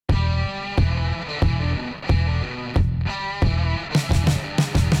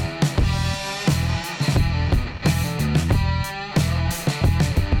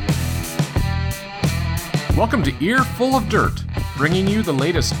Welcome to Earful of Dirt, bringing you the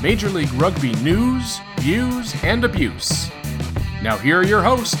latest Major League Rugby news, views, and abuse. Now here are your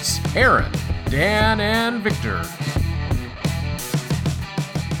hosts, Aaron, Dan, and Victor.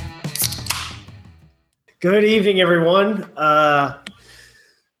 Good evening, everyone. Our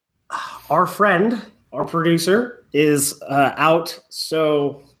friend, our producer, is out,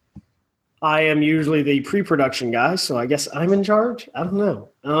 so I am usually the pre-production guy, so I guess I'm in charge? I don't know.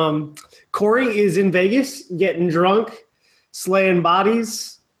 Corey is in Vegas getting drunk, slaying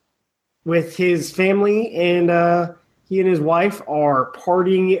bodies with his family, and he and his wife are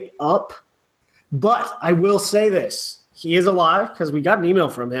partying it up. But I will say this. He is alive because we got an email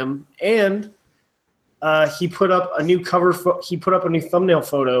from him, and he put up a new he put up a new thumbnail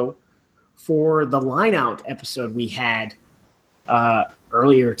photo for the Line Out episode we had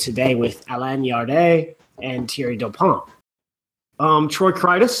earlier today with Alain Yardet and Thierry Dupont. Troy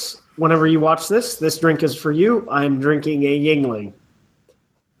Kreitis, whenever you watch this drink is for you. I'm drinking a Yingling.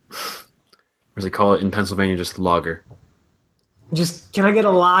 As they call it in Pennsylvania, just lager. Can I get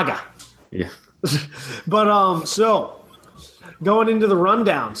a lager? Yeah. But so going into the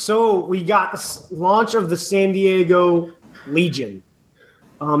rundown. So we got the launch of the San Diego Legion.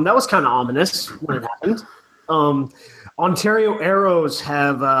 That was kind of ominous when it happened. Ontario Arrows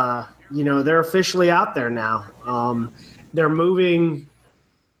have, they're officially out there now. They're moving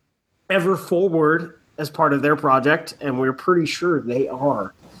ever forward as part of their project, and we're pretty sure they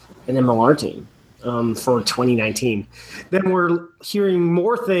are an MLR team for 2019. Then we're hearing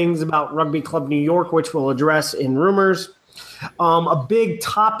more things about Rugby Club New York, which we'll address in rumors. A big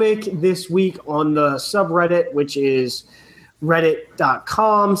topic this week on the subreddit, which is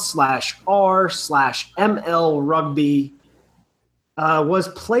reddit.com/r/MLRugby, was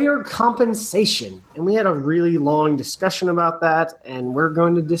player compensation. And we had a really long discussion about that, and we're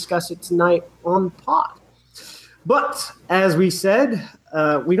going to discuss it tonight on the pod. But as we said,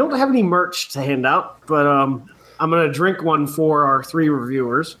 we don't have any merch to hand out, but I'm going to drink one for our three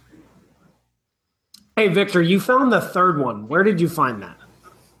reviewers. Hey, Victor, you found the third one. Where did you find that?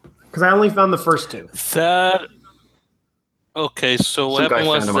 Because I only found the first two. Okay, so what happened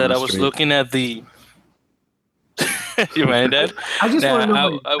was that I was looking at the... You mind that? I just want to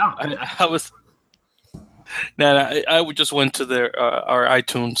know. I just went to our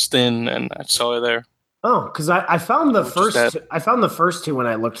iTunes thing and I saw it there. Oh, because I found the first. I found the first two when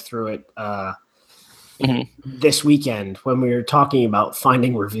I looked through it this weekend when we were talking about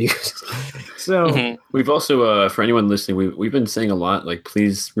finding reviews. So we've also, for anyone listening, we've been saying a lot like,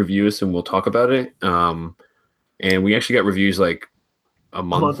 please review us and we'll talk about it. And we actually got reviews like a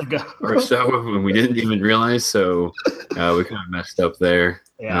month ago or so, and we didn't even realize. So we kind of messed up there.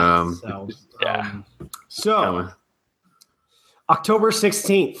 Yeah. So October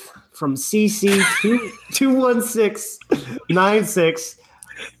 16th from CC 21696.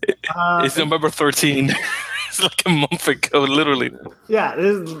 It's November 13th. It's like a month ago, literally. Yeah,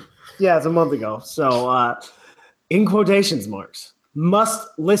 it's a month ago. So in quotations marks, must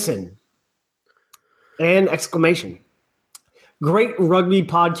listen. And exclamation. Great rugby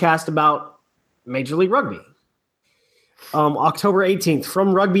podcast about Major League Rugby. October 18th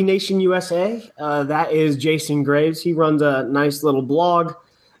from Rugby Nation USA. That is Jason Graves. He runs a nice little blog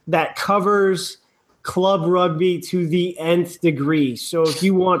that covers club rugby to the nth degree. So if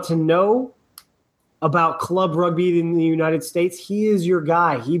you want to know about club rugby in the United States, he is your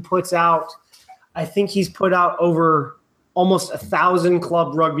guy. He puts out, I think he's put out over almost 1,000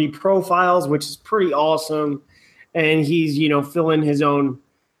 club rugby profiles, which is pretty awesome. And he's, filling his own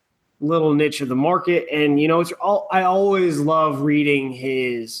little niche of the market. And, I always love reading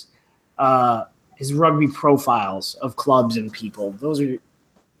his rugby profiles of clubs and people. Those are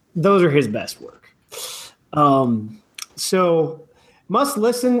his best work. So must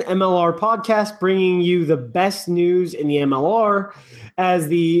listen MLR podcast, bringing you the best news in the MLR as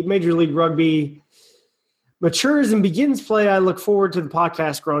the Major League Rugby matures and begins play. I look forward to the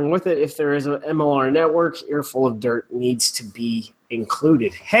podcast growing with it. If there is an MLR network, Earful of Dirt needs to be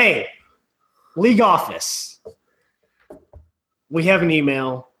included. Hey, league office. We have an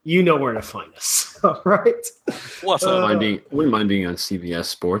email. You know where to find us. All right. What's up? Wouldn't mind being on CBS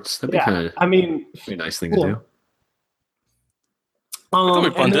Sports. That'd be kind of a nice thing to do.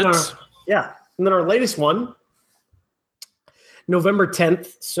 And then our latest one, November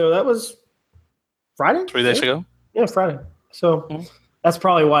 10th. So that was Friday? 3 days ago? Yeah, Friday. So that's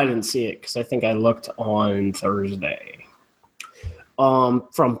probably why I didn't see it, because I think I looked on Thursday. From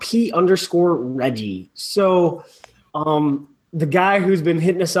P_Reggie. So the guy who's been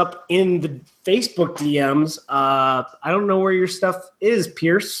hitting us up in the Facebook DMs, I don't know where your stuff is,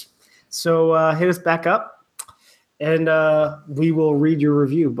 Pierce. So hit us back up. and we will read your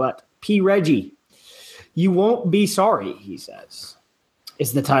review. But P. Reggie, you won't be sorry, he says,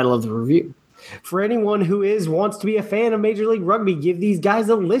 is the title of the review. For anyone who wants to be a fan of Major League Rugby, give these guys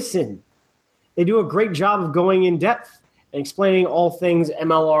a listen. They do a great job of going in depth and explaining all things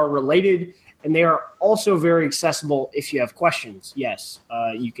MLR related, and they are also very accessible if you have questions. Yes,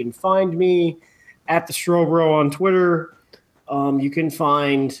 you can find me at the Strobro on Twitter. You can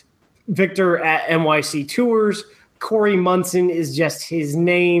find Victor at NYC Tours. Corey Munson is just his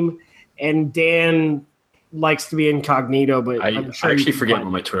name, and Dan likes to be incognito, but I'm sure I actually forget what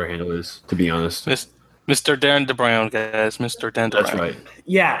my Twitter handle is, to be honest. Mr. Dan DeBrown, guys. Mr. Dan DeBrown. That's right.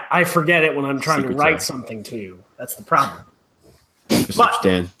 Yeah, I forget it when I'm trying to write something to you. That's the problem. But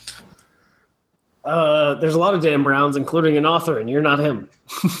Dan. There's a lot of Dan Browns, including an author, and you're not him.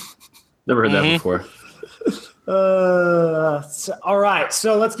 Never heard that before. All right,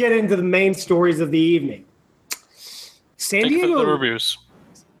 so let's get into the main stories of the evening. San Diego. Thank you for the reviews.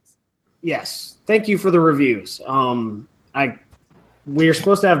 Yes, thank you for the reviews. We are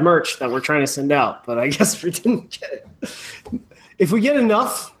supposed to have merch that we're trying to send out, but I guess we didn't get it. If we get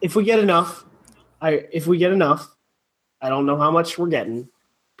enough, I don't know how much we're getting,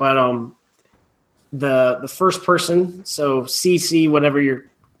 but the first person, so CC, whatever your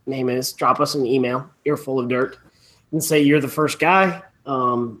name is, drop us an email, earful of dirt, and say you're the first guy.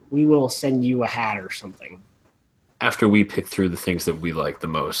 We will send you a hat or something. After we pick through the things that we like the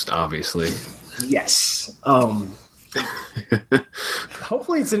most, obviously. Yes.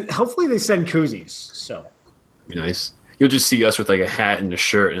 Hopefully they send koozies. So be nice. You'll just see us with like a hat and a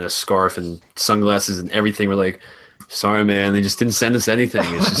shirt and a scarf and sunglasses and everything. We're like, sorry, man, they just didn't send us anything.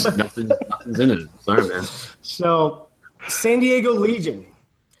 It's just nothing's in it. Sorry, man. So San Diego Legion.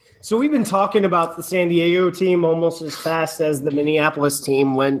 So we've been talking about the San Diego team almost as fast as the Minneapolis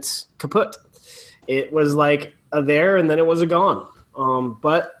team went kaput. It was like a there and then it was a gone.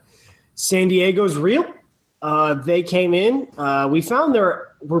 But San Diego's real. They came in.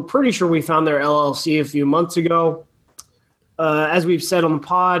 We're pretty sure we found their LLC a few months ago. As we've said on the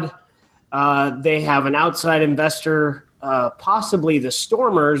pod, they have an outside investor, possibly the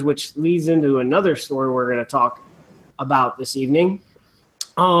Stormers, which leads into another story we're going to talk about this evening.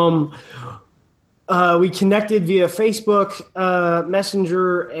 We connected via Facebook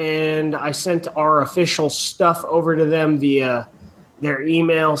Messenger, and I sent our official stuff over to them via their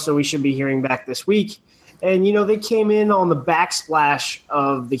email, so we should be hearing back this week. And, they came in on the backsplash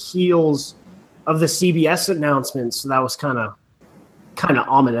of the heels of the CBS announcement, so that was kind of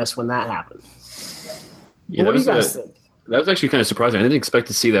ominous when that happened. Yeah, what do you guys think? That was actually kind of surprising. I didn't expect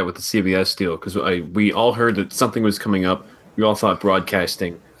to see that with the CBS deal because we all heard that something was coming up. We all thought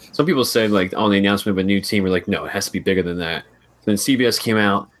broadcasting. Some people said, like, on the announcement of a new team, we're like, no, it has to be bigger than that. Then CBS came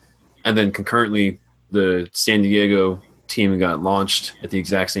out, and then concurrently the San Diego team got launched at the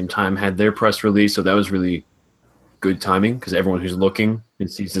exact same time, had their press release, so that was really good timing because everyone who's looking and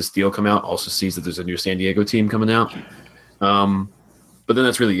sees this deal come out also sees that there's a new San Diego team coming out. But then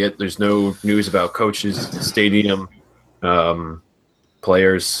that's really it. There's no news about coaches, stadium,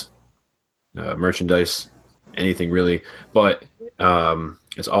 players, merchandise, anything really. But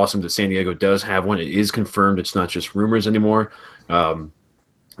it's awesome that San Diego does have one. It is confirmed. It's not just rumors anymore. The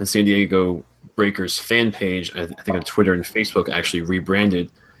San Diego Breakers fan page, I think on Twitter and Facebook, actually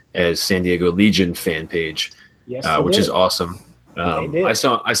rebranded as San Diego Legion fan page, which is awesome. I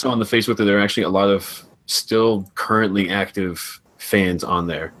saw on the Facebook that there are actually a lot of still currently active fans on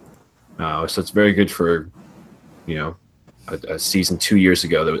there. So it's very good for, a season 2 years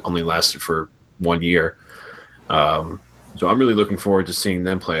ago that only lasted for 1 year. So I'm really looking forward to seeing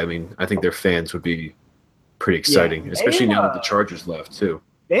them play. I mean, I think their fans would be pretty exciting, especially now that the Chargers left too.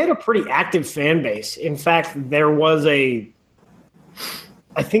 They had a pretty active fan base. In fact, there was I'm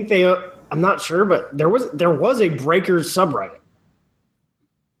not sure, but there was a Breakers subreddit.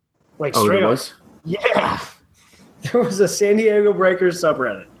 Like straight up. Was? Yeah. There was a San Diego Breakers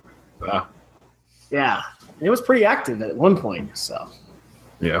subreddit. Wow. Yeah. And it was pretty active at one point, so.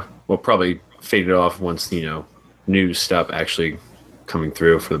 Yeah. Well, probably faded off once, news stopped actually coming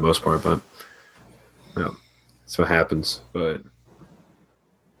through for the most part, but that's what happens. But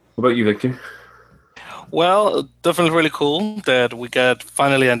what about you, Victor? Well, definitely really cool that we got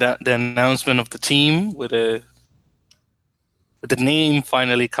finally the announcement of the team with the name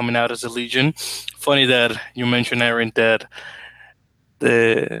finally coming out as a Legion. Funny that you mentioned, Aaron, that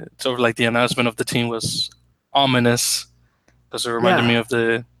the sort of like the announcement of the team was ominous because it reminded me of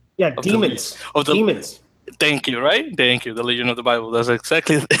the demons. Demons. Thank you, right? Thank you. The Legion of the Bible. That's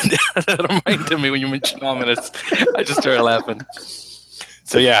exactly that reminded me when you mentioned ominous. I just started laughing.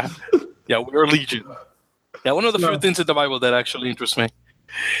 So yeah, we're Legion. Yeah, one of the few things in the Bible that actually interests me.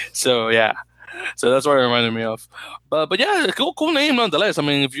 So yeah, so that's what it reminded me of. But yeah, cool name nonetheless. I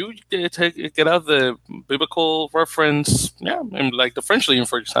mean, if you get out the biblical reference, yeah, I mean, like the French Legion,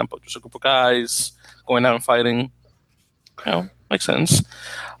 for example, just a group of guys going out and fighting. Makes sense.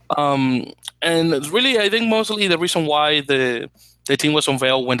 And it's really, I think mostly the reason why the team was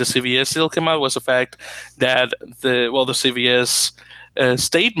unveiled when the CBS deal came out was the fact that the CBS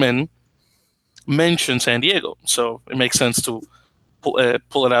statement mentioned San Diego, so it makes sense to pull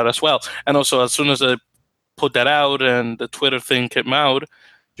it out as well. And also, as soon as I put that out and the Twitter thing came out,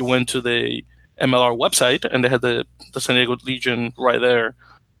 you went to the MLR website and they had the San Diego Legion right there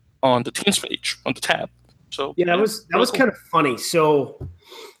on the teams page on the tab. So that was cool. Kind of funny. So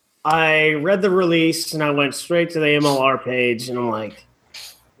I read the release and I went straight to the MLR page and I'm like,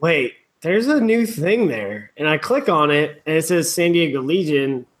 wait, there's a new thing there. And I click on it and it says San Diego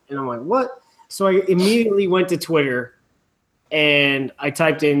Legion. And I'm like, what? So I immediately went to Twitter and I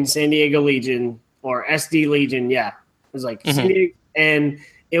typed in San Diego Legion or SD Legion. Yeah. It was like, San Diego, and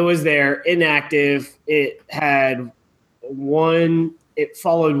it was there, inactive. It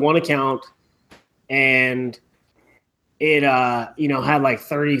followed one account and it had like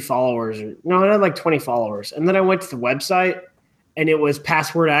 30 followers. It had like 20 followers. And then I went to the website and it was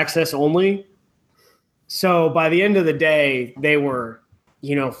password access only. So by the end of the day, they were,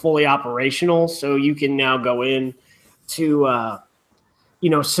 fully operational. So you can now go in to,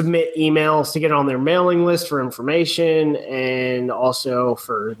 submit emails to get on their mailing list for information and also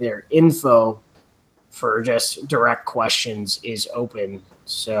for their info for just direct questions is open.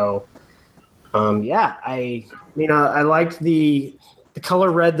 So, I liked the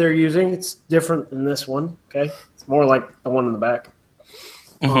color red they're using. It's different than this one. Okay. It's more like the one in the back.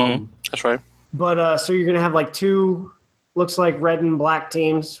 That's right. But so you're going to have like two, looks like red and black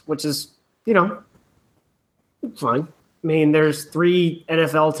teams, which is, fine. I mean, there's 3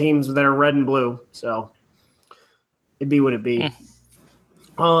 NFL teams that are red and blue, so it'd be what it'd be.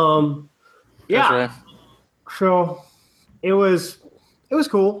 Yeah. Right. So it was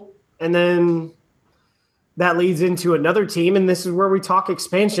cool. And then that leads into another team, and this is where we talk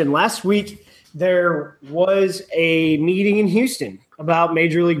expansion. Last week, there was a meeting in Houston about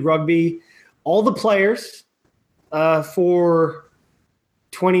Major League Rugby. All the players for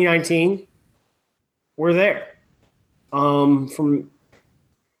 2019 were there. From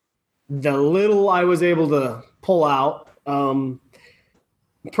the little I was able to pull out, I'm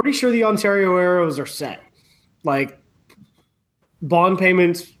pretty sure the Ontario Arrows are set. Like, bond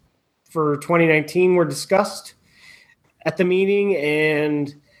payments for 2019 were discussed at the meeting,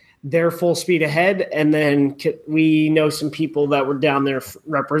 and they're full speed ahead. And then we know some people that were down there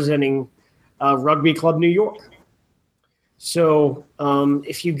representing Rugby Club New York. So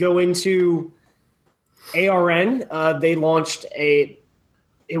if you go into ARN, they launched it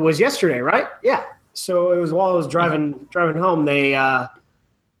was yesterday, right? Yeah. So it was while I was driving home. They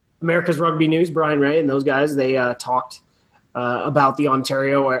America's Rugby News, Brian Ray and those guys, they talked about the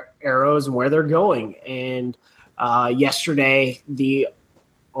Ontario Arrows and where they're going. And yesterday, the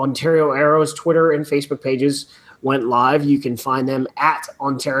Ontario Arrows Twitter and Facebook pages went live. You can find them at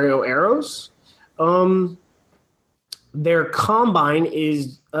Ontario Arrows. Their combine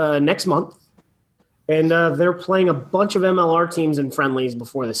is next month. And they're playing a bunch of MLR teams and friendlies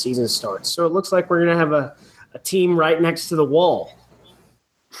before the season starts. So it looks like we're going to have a team right next to the wall.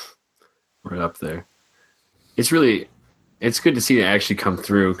 Right up there. It's good to see it actually come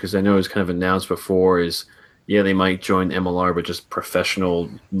through, because I know it was kind of announced before they might join MLR, but just professional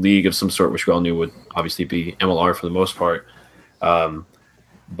league of some sort, which we all knew would obviously be MLR for the most part.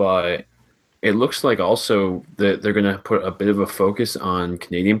 But it looks like also that they're going to put a bit of a focus on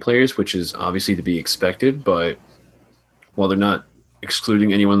Canadian players, which is obviously to be expected. But while they're not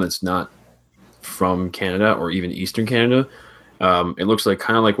excluding anyone that's not from Canada or even Eastern Canada, it looks like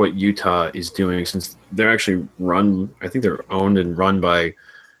kind of like what Utah is doing, since they're actually they're owned and run by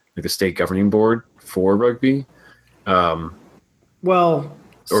like the state governing board for rugby. Same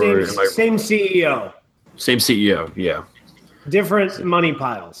CEO. Same CEO, yeah. Different money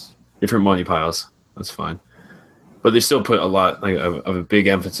piles. Different money piles. That's fine. But they still put a lot of a big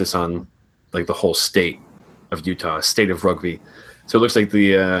emphasis on like the whole state of Utah, state of rugby. So it looks like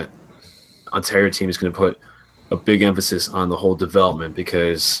the Ontario team is going to put a big emphasis on the whole development,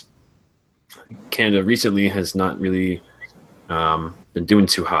 because Canada recently has not really been doing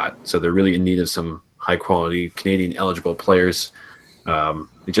too hot. So they're really in need of some high quality Canadian eligible players.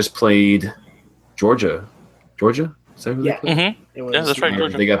 They just played Georgia. Is that who they played? Yeah, that's right.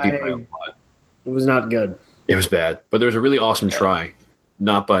 Georgia. They got beat by a lot. It was not good. It was bad, but there was a really awesome try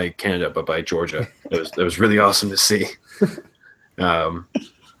not by Canada, but by Georgia. That was really awesome to see. But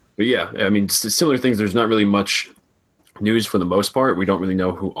yeah, I mean, similar things. There's not really much news for the most part. We don't really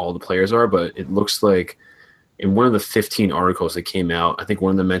know who all the players are, but it looks like in one of the 15 articles that came out, I think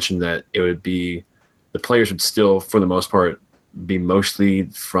one of them mentioned that it would be the players would still, for the most part, be mostly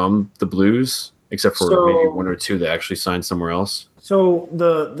from the Blues, except for maybe one or two that actually signed somewhere else. So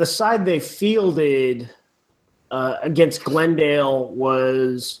the side they fielded against Glendale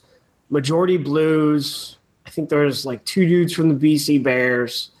was majority Blues. I think there's like 2 dudes from the BC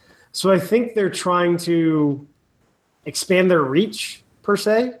Bears. So I think they're trying to expand their reach per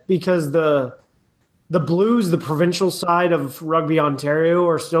se, because the Blues, the provincial side of Rugby Ontario,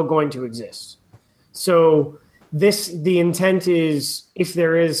 are still going to exist. So the intent is, if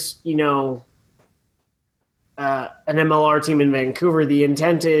there is, an MLR team in Vancouver, the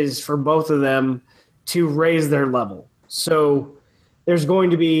intent is for both of them to raise their level. So there's going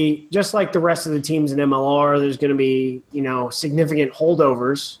to be, just like the rest of the teams in MLR, there's going to be, significant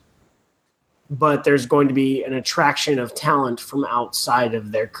holdovers, but there's going to be an attraction of talent from outside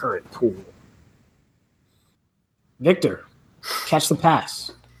of their current pool. Victor, catch the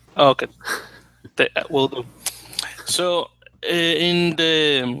pass. Okay, will do. So in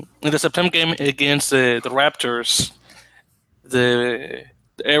the September game against the Raptors, the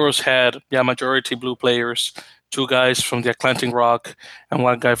Arrows had majority Blue players, 2 guys from the Atlantic Rock and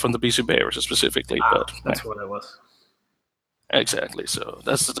 1 guy from the BC Bears specifically. But that's what it was. Exactly. So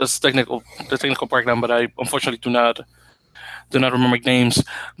that's the technical breakdown, but I unfortunately do not remember names.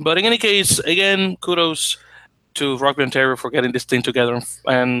 But in any case, again, kudos to Rugby Ontario for getting this thing together,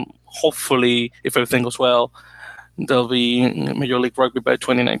 and hopefully, if everything goes well, they'll be in Major League Rugby by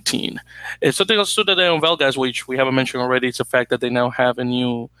 2019. Something else too that they unveiled, guys, which we haven't mentioned already, is the fact that they now have a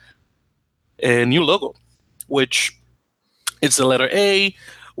new logo, which is the letter A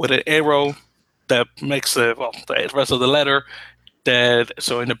with an arrow that makes the rest of the letter.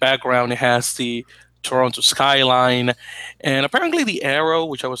 So in the background it has the Toronto skyline, and apparently the arrow,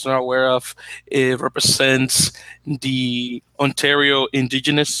 which I was not aware of, it represents the Ontario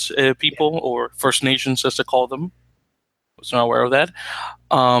Indigenous people, or First Nations as they call them. I was not aware of that.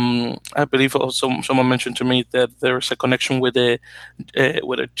 I believe also someone mentioned to me that there's a connection with a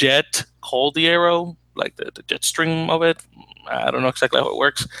jet called the arrow, like the jet stream of it. I don't know exactly how it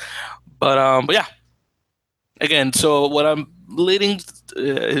works, but yeah. Again, so what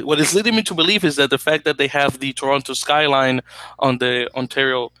is leading me to believe is that the fact that they have the Toronto skyline on the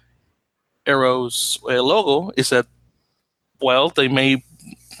Ontario Arrows logo is that, they may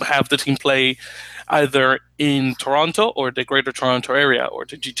have the team play either in Toronto or the Greater Toronto Area, or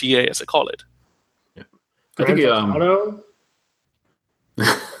the GTA as they call it. Yeah. I think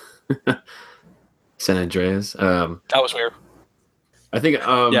San Andreas. That was weird. I think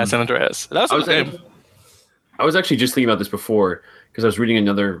San Andreas. That was a game. I was actually just thinking about this before, because I was reading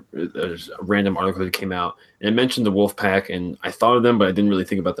another random article that came out, and it mentioned the Wolfpack, and I thought of them, but I didn't really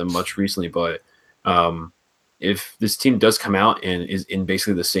think about them much recently. But if this team does come out and is in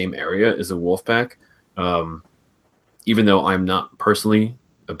basically the same area as the Wolfpack, even though I'm not personally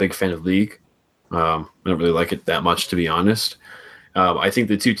a big fan of League, I don't really like it that much, to be honest. I think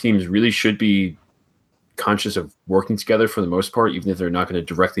the two teams really should be conscious of working together for the most part, even if they're not going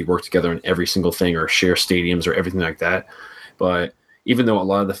to directly work together on every single thing or share stadiums or everything like that. But even though a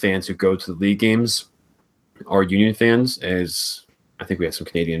lot of the fans who go to the League games are Union fans, as I think we have some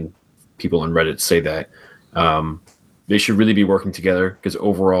Canadian people on Reddit say that, they should really be working together, because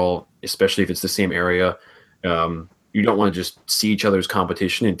overall, especially if it's the same area, you don't want to just see each other's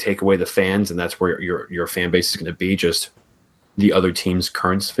competition and take away the fans, and that's where your fan base is going to be, just the other team's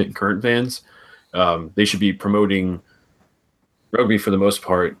current fans. They should be promoting rugby for the most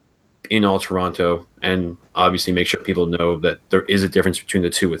part in all Toronto, and obviously make sure people know that there is a difference between the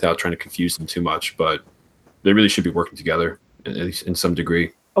two without trying to confuse them too much. But they really should be working together, at least in some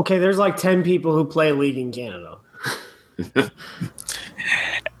degree. Okay, there's like 10 people who play League in Canada.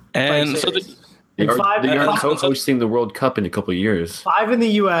 And so they are co-hosting the World Cup in a couple of years. 5 in the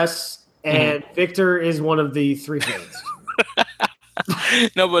U.S., and Victor is one of the 3 fans.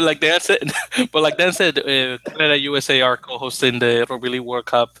 No, but like Dan said, Canada, USA are co-hosting the Rugby League World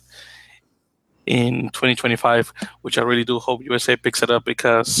Cup in 2025, which I really do hope USA picks it up,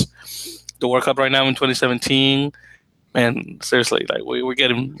 because the World Cup right now in 2017, man, seriously, like we're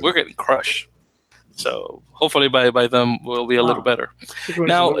getting crushed. So hopefully by them we'll be a little better. But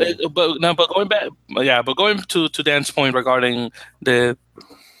going back, but going to Dan's point regarding the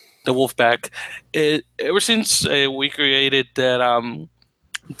Wolfpack, ever since we created that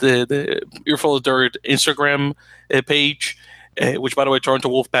the Earful of Dirt Instagram page, which, by the way, Toronto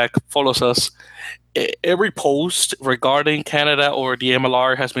Wolfpack follows us. Every post regarding Canada or the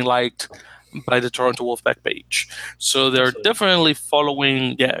MLR has been liked by the Toronto Wolfpack page. So they're definitely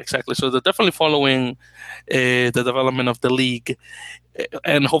following, exactly. So they're definitely following the development of the league.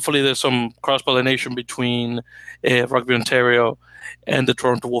 And hopefully there's some cross-pollination between Rugby Ontario and the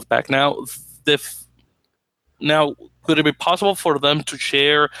Toronto Wolfpack. Now, could it be possible for them to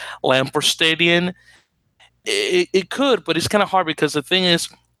share Lamport Stadium? It could, but it's kind of hard because the thing is,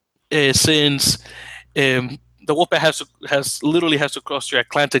 since the Wolfpack has literally to cross the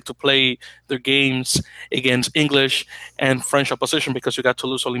Atlantic to play their games against English and French opposition, because you got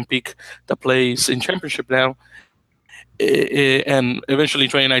Toulouse Olympique that plays in Championship now. And eventually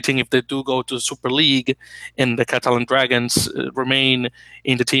in 2019, if they do go to Super League and the Catalan Dragons remain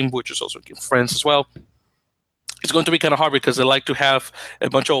in the team, which is also in France as well, it's going to be kind of hard because they like to have a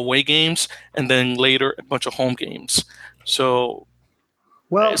bunch of away games and then later a bunch of home games. So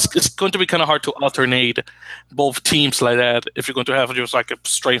it's going to be kind of hard to alternate both teams like that if you're going to have just like a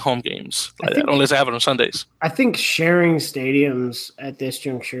straight home games like that, unless they have it on Sundays. I think sharing stadiums at this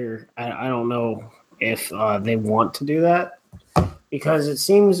juncture, I don't know if they want to do that, because it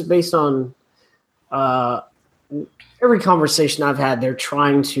seems based on every conversation I've had, they're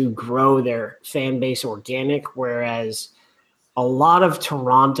trying to grow their fan base organic, whereas a lot of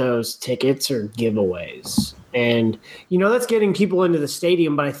Toronto's tickets are giveaways. And, that's getting people into the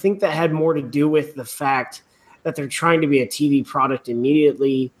stadium, but I think that had more to do with the fact that they're trying to be a TV product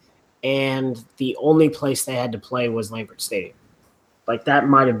immediately, and the only place they had to play was Lamport Stadium. Like, that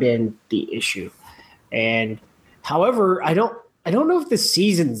might have been the issue. And, however, I don't know if the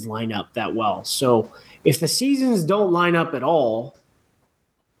seasons line up that well. So if the seasons don't line up at all,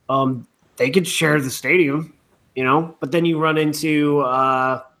 they could share the stadium, but then you run into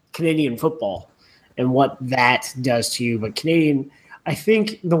Canadian football and what that does to you. But I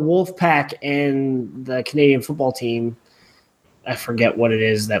think the Wolfpack and the Canadian football team, I forget what it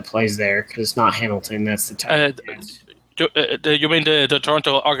is that plays there because it's not Hamilton. That's the type. You mean the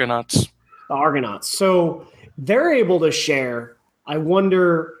Toronto Argonauts? The Argonauts. So they're able to share. I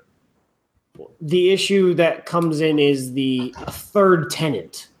wonder, the issue that comes in is the third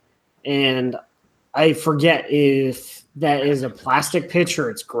tenant. And I forget if that is a plastic pitch or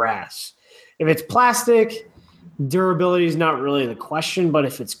it's grass. If it's plastic, durability is not really the question. But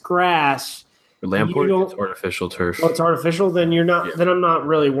if it's grass, Lamport, it's artificial turf. Oh, it's artificial. Then you're not. Yeah. Then I'm not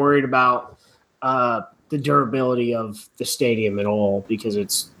really worried about the durability of the stadium at all, because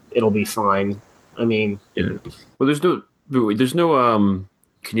it'll be fine. I mean, yeah. Well, there's no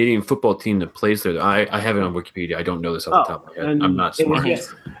Canadian football team that plays there. I have it on Wikipedia. I don't know this off the top of my head. I'm not smart.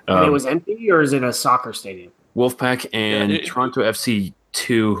 And it was empty, or is it a soccer stadium? Wolfpack and Toronto FC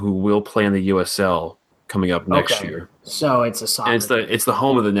 2, who will play in the USL coming up next year. So it's a soccer. And it's the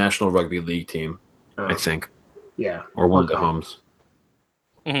home of the National Rugby League team, I think. Yeah. Or one of the homes.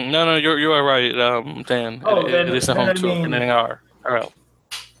 Mm-hmm. No, you are right, Dan. It is the home to Canadian RL.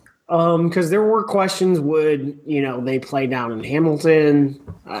 Because there were questions, would they play down in Hamilton?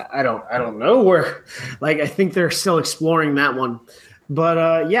 I don't know where. I think they're still exploring that one. But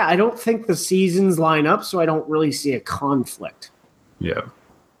I don't think the seasons line up, so I don't really see a conflict. Yeah.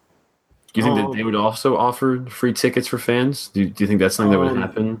 Do you think that they would also offer free tickets for fans? Do you think that's something that would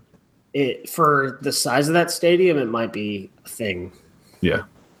happen? For the size of that stadium, it might be a thing. Yeah.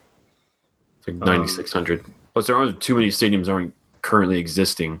 It's like 9,600. Plus, there aren't too many stadiums aren't currently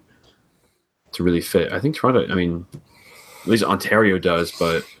existing to really fit. I think Toronto, at least Ontario does,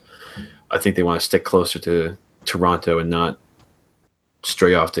 but I think they want to stick closer to Toronto and not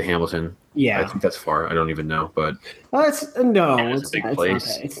stray off to Hamilton. Yeah. I think that's far. I don't even know, but it's a big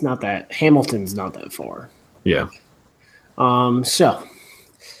place. It's not that. Hamilton's not that far. Yeah. So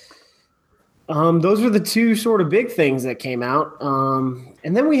those were the two sort of big things that came out.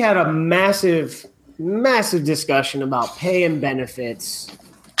 And then we had a massive discussion about pay and benefits.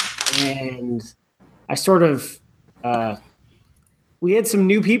 And I sort of we had some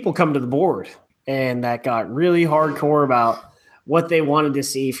new people come to the board, and that got really hardcore about what they wanted to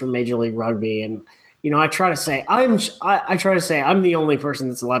see from Major League Rugby. And I try to say I'm the only person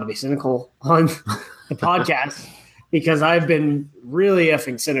that's allowed to be cynical on the podcast, because I've been really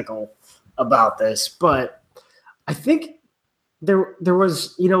effing cynical about this. But I think there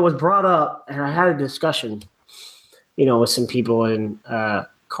was was brought up, and I had a discussion with some people in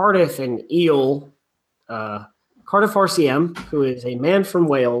Cardiff and Eel, Cardiff RCM, who is a man from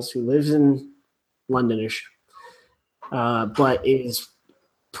Wales who lives in Londonish, but is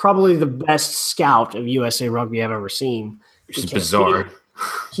probably the best scout of USA Rugby I've ever seen. Which is bizarre.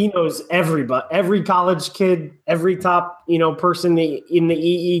 He knows everybody, every college kid, every top, person in the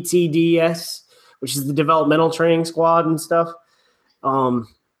EETDS, which is the developmental training squad and stuff. Like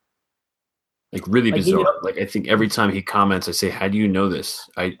really Like, bizarre. Like I think every time he comments, I say, "How do you know this?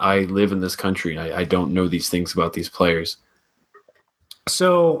 I live in this country and I don't know these things about these players."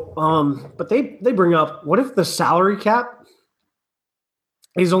 So, but they bring up, what if the salary cap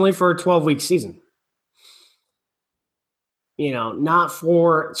is only for a 12-week season? Not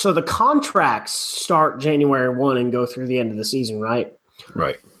for – so the contracts start January 1 and go through the end of the season, right?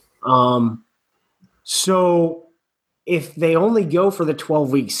 Right. So if they only go for the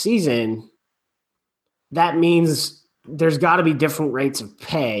 12-week season, that means there's got to be different rates of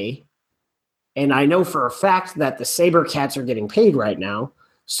pay. And I know for a fact that the SaberCats are getting paid right now.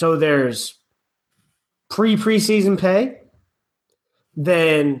 So there's preseason pay.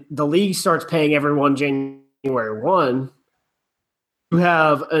 Then the league starts paying everyone January 1. You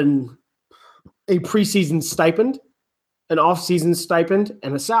have a preseason stipend, an off-season stipend,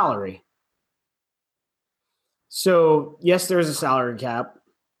 and a salary. So, yes, there's a salary cap,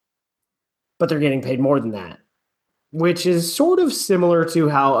 but they're getting paid more than that, which is sort of similar to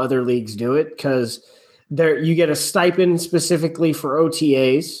how other leagues do it, because you get a stipend specifically for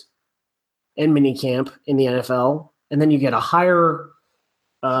OTAs and minicamp in the NFL, and then you get a higher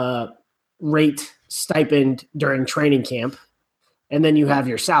rate stipend during training camp, and then you have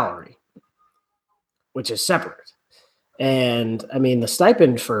your salary, which is separate. And, I mean, the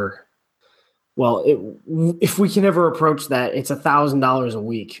stipend for – well, if we can ever approach that, it's $1,000 a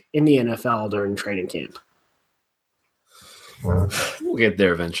week in the NFL during training camp. We'll get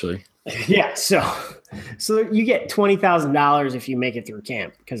there eventually. Yeah, so you get $20,000 if you make it through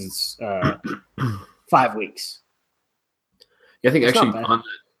camp because it's 5 weeks. Yeah, I think It's actually not bad.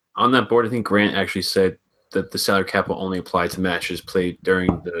 on that board, I think Grant actually said that the salary cap will only apply to matches played during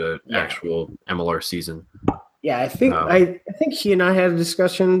the actual MLR season. Yeah, I think think he and I had a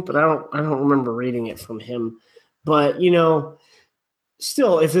discussion, but I don't remember reading it from him. But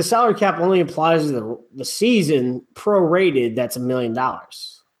still, if the salary cap only applies to the season prorated, that's $1 million.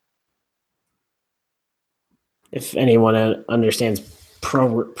 If anyone understands pro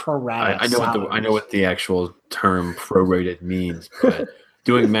rata, I know what the actual term prorated means, but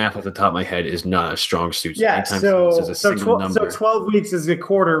doing math off the top of my head is not a strong suit. Yeah, Anytime so someone says a single number, 12 weeks is a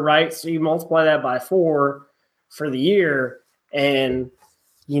quarter, right? So you multiply that by 4 for the year, and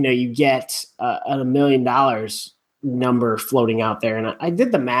you get a $1 million number floating out there. And I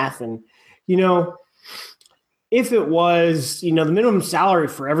did the math, and if it was, the minimum salary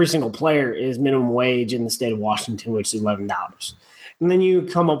for every single player is minimum wage in the state of Washington, which is $11. And then you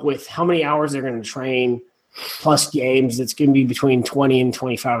come up with how many hours they're going to train plus games. It's going to be between 20 and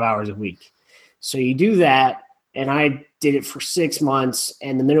 25 hours a week. So you do that, and I did it for 6 months,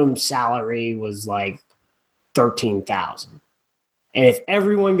 and the minimum salary was like $13,000. And if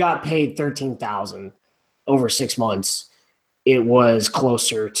everyone got paid $13,000 over 6 months, it was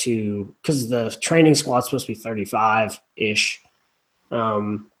closer to, because the training squad's supposed to be 35-ish.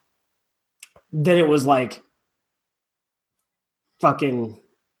 Then it was like fucking,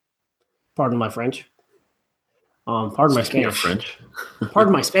 pardon my French. Pardon my Speaking of Spanish. French.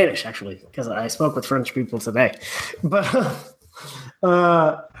 Pardon my Spanish, actually, because I spoke with French people today. But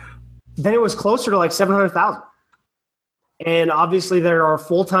then it was closer to like 700,000. And obviously there are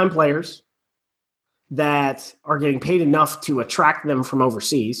full-time players that are getting paid enough to attract them from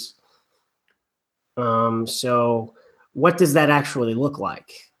overseas. So what does that actually look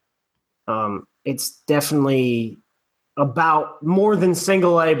like? It's definitely about more than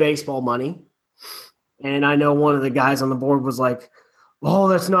single A baseball money. And I know one of the guys on the board was like, "Oh,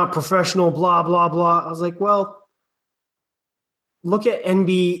 that's not professional, blah, blah, blah." I was like, well, look at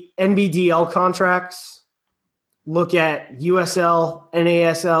NBDL contracts. Look at USL,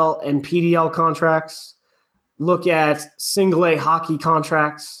 NASL, and PDL contracts. Look at single A hockey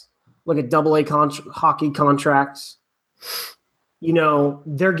contracts. Look at double A hockey contracts.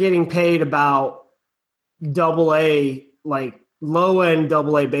 They're getting paid about double A, like low-end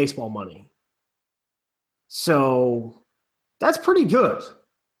double A baseball money. So that's pretty good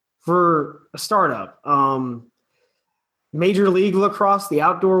for a startup. Major League Lacrosse, the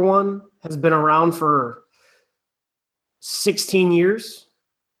outdoor one, has been around for 16 years,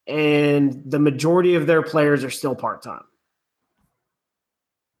 and the majority of their players are still part-time.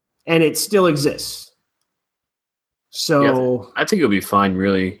 And it still exists. So I think it'll be fine,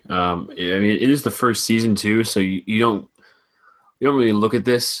 really. I mean, it is the first season too, so you don't really look at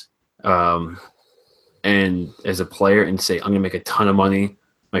this and as a player and say, I'm gonna make a ton of money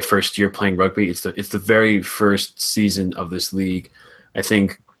my first year playing rugby. It's the very first season of this league. I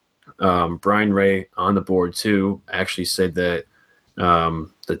think Brian Ray on the board too actually said that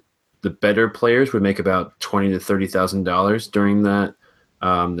the better players would make about $20,000 to $30,000 during that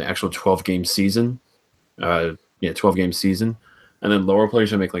the actual 12-game season. 12-game season, and then lower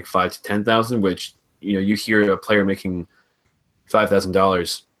players would make like $5,000 to $10,000. Which you hear a player making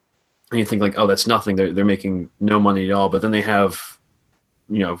 $5,000, and you think like, oh, that's nothing. They're making no money at all. But then they have,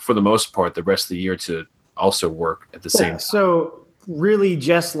 for the most part, the rest of the year to also work at the same time. So really,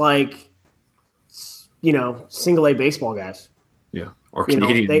 just like single A baseball guys. Yeah, or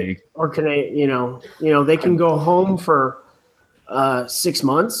Canadian League. Or Canadian, they can go home for 6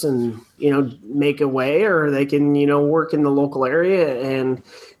 months and make a way, or they can work in the local area. And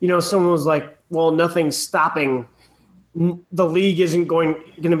someone was like, well, nothing's stopping. The league isn't going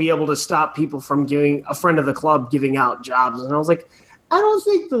to be able to stop people from giving a friend of the club giving out jobs. And I was like, I don't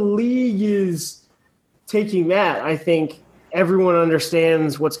think the league is taking that. I think everyone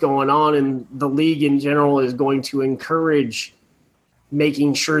understands what's going on, and the league in general is going to encourage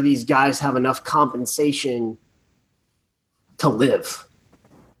making sure these guys have enough compensation to live.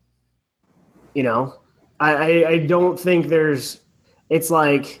 I don't think it's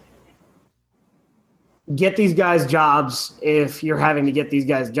like, get these guys jobs if you're having to get these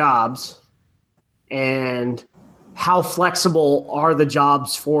guys jobs, and how flexible are the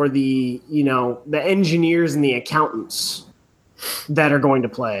jobs for the engineers and the accountants that are going to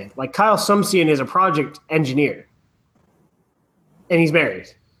play. Like Kyle Sumsian is a project engineer and he's married.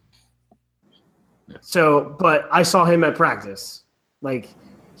 So, but I saw him at practice. Like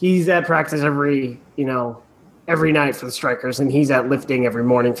he's at practice every night for the Strikers, and he's at lifting every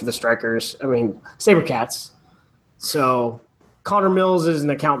morning for the Strikers. I mean, SaberCats. So Connor Mills is an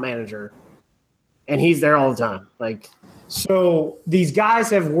account manager, and he's there all the time. Like, so these guys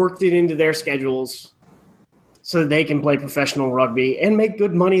have worked it into their schedules so that they can play professional rugby and make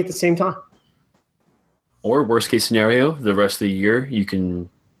good money at the same time. Or worst case scenario, the rest of the year you can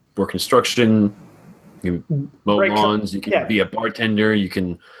work construction, you can mow lawns, you can be a bartender, you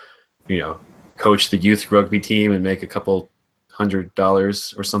can, coach the youth rugby team and make a couple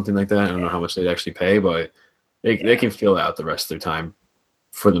 $100 or something like that. I don't know how much they'd actually pay, but they can fill out the rest of their time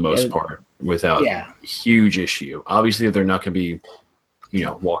for the most part without a huge issue. Obviously, they're not going to be,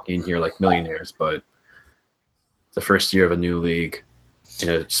 walking in here like millionaires, but the first year of a new league in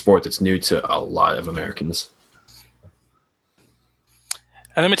a sport that's new to a lot of Americans.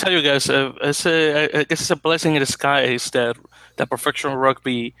 And let me tell you guys, I guess it's a blessing in disguise that professional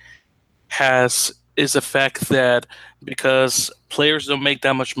rugby is the fact that because players don't make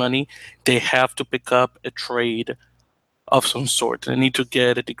that much money, they have to pick up a trade of some sort. They need to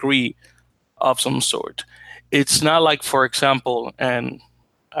get a degree of some sort. It's not like, for example, and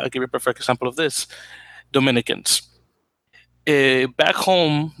I'll give you a perfect example of this, Dominicans. Back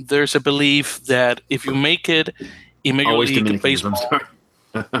home, there's a belief that if you make it in Major League Baseball,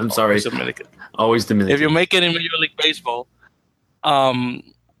 I'm sorry. Always Dominican. If you make it in Major League Baseball, and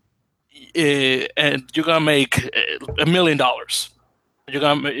you're gonna make $1 million.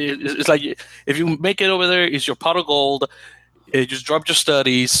 It's like if you make it over there, it's your pot of gold. You just drop your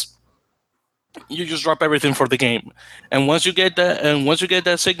studies. You just drop everything for the game. And once you get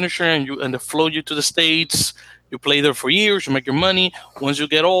that signature and they flow you to the States, you play there for years. You make your money. Once you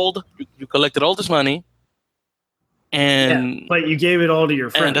get old, you collected all this money. But you gave it all to your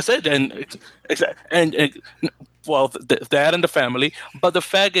friend. And that's it. And well, that and the family. But the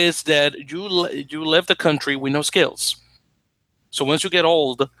fact is that you left the country with no skills. So once you get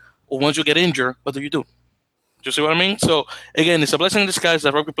old or once you get injured, what do? Do you see what I mean? So again, it's a blessing in disguise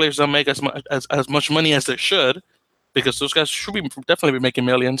that rugby players don't make as much money as they should, because those guys should definitely be making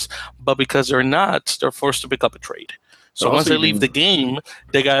millions. But because they're not, they're forced to pick up a trade. So once they leave the game,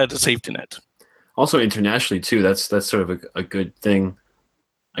 they got a safety net. Also internationally too, that's sort of a good thing.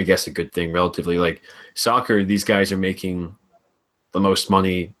 I guess a good thing relatively. Like soccer, these guys are making the most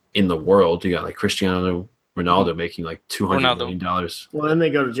money in the world. You got like Cristiano Ronaldo making like $200 million. Well, then they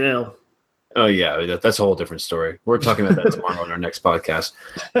go to jail. Oh yeah, that's a whole different story. We're talking about that tomorrow on our next podcast.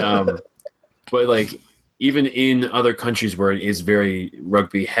 But like even in other countries where it is very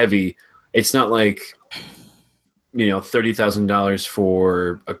rugby heavy, it's not like $30,000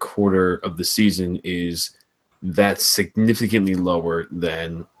 for a quarter of the season is that significantly lower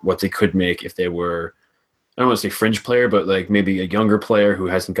than what they could make if they were, I don't want to say fringe player, but like maybe a younger player who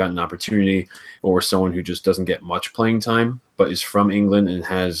hasn't gotten an opportunity, or someone who just doesn't get much playing time but is from England and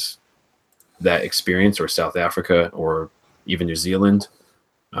has that experience, or South Africa or even New Zealand,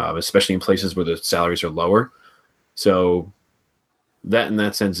 especially in places where the salaries are lower. So that in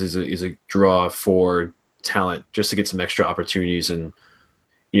that sense is a draw for talent just to get some extra opportunities and,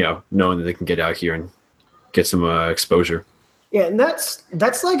 knowing that they can get out here and get some exposure. Yeah, and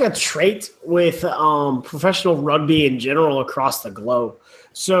that's like a trait with professional rugby in general across the globe.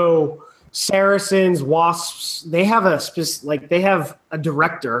 So Saracens, Wasps, they have they have a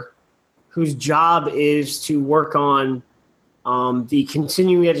director whose job is to work on the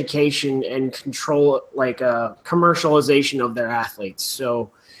continuing education and control, commercialization of their athletes.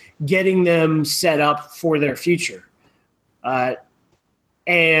 So getting them set up for their future.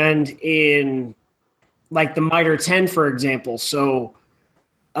 And in the Mitre 10, for example, so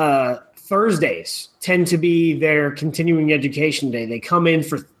Thursdays tend to be their continuing education day. They come in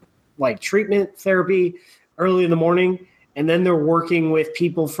for treatment therapy early in the morning, and then they're working with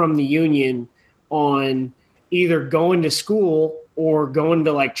people from the union on either going to school or going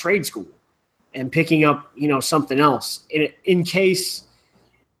to trade school and picking up, something else in case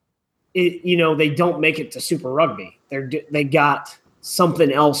they don't make it to Super Rugby. They got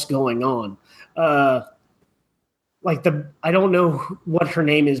something else going on. I don't know what her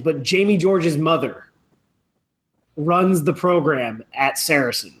name is, but Jamie George's mother runs the program at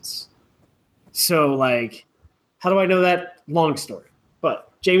Saracens. So, how do I know that? Long story.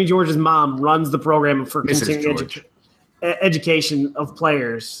 But Jamie George's mom runs the program for continuing education of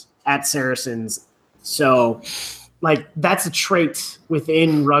players at Saracens. So, that's a trait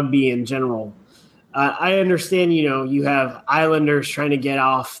within rugby in general. I understand, you have islanders trying to get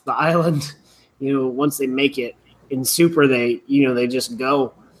off the island, once they make it. In Super, they just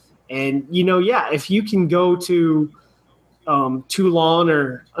go. And, if you can go to Toulon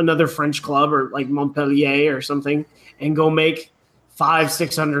or another French club or Montpellier or something and go make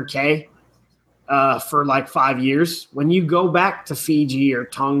 500-600K for 5 years, when you go back to Fiji or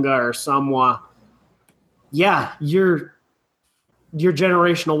Tonga or Samoa, yeah, your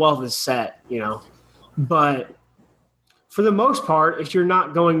generational wealth is set, But for the most part, if you're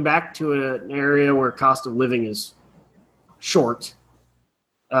not going back to an area where cost of living is short,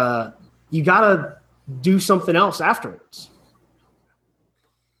 you got to do something else afterwards.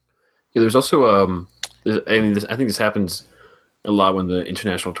 Yeah, there's also I think this happens a lot when the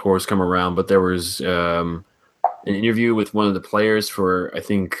international tours come around, but there was an interview with one of the players for, I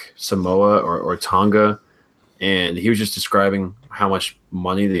think, Samoa or Tonga, and he was just describing how much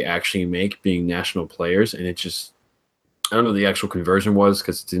money they actually make being national players, and it just, I don't know what the actual conversion was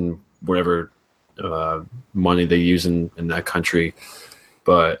because it's in whatever money they use in that country,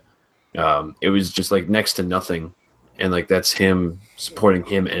 but it was just next to nothing, and that's him supporting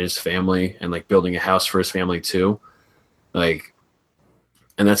him and his family and building a house for his family too, and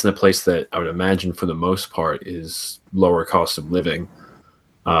that's in a place that I would imagine for the most part is lower cost of living.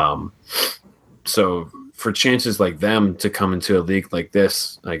 So for chances like them to come into a league like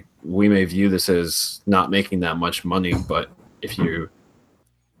this, we may view this as not making that much money, but if you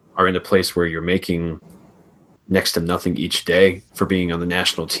are in a place where you're making next to nothing each day for being on the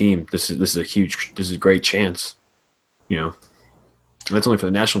national team, this is a great chance. That's only for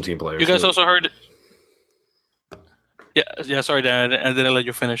the national team players. You guys also heard. Yeah. Sorry, Dan, and then I'll let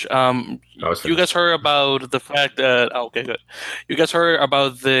you finish. You guys heard about the fact that okay, good. You guys heard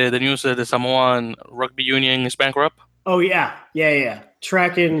about the news that the Samoan Rugby Union is bankrupt? Oh yeah.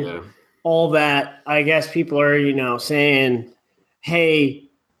 Tracking all that. I guess people are saying, hey,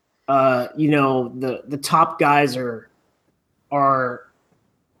 the top guys are corrupt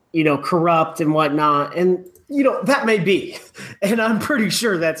and whatnot, and that may be, and I'm pretty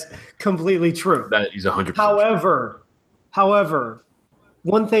sure that's completely true. That is 100%. However,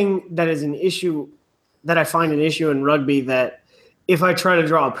 one thing that is an issue that I find an issue in rugby that if I try to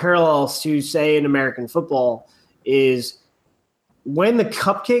draw parallels to, say, in American football, is when the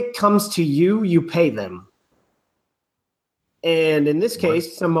cupcake comes to you, you pay them. And in this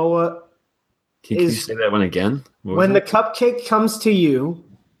case, Samoa Can you say that one again? When the cupcake comes to you,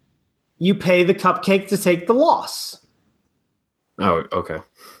 you pay the cupcake to take the loss. Oh, okay.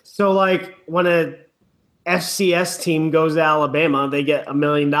 So, when a FCS team goes to Alabama, they get $1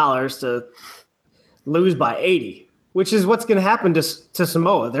 million to lose by 80, which is what's going to happen to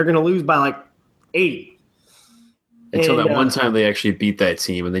Samoa. They're going to lose by 80. Until that one time they actually beat that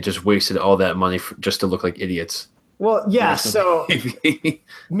team, and they just wasted all that money just to look like idiots. Well, yeah. So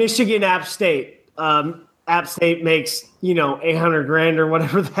Michigan, App State. App State makes $800,000 or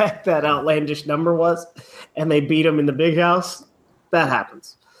whatever that outlandish number was, and they beat them in the big house. That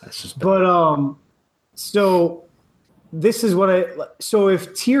happens. That's just bad. But so this is what so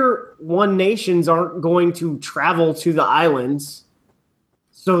if tier 1 nations aren't going to travel to the islands,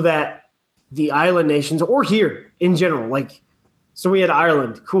 so that the island nations, or here in general, so we had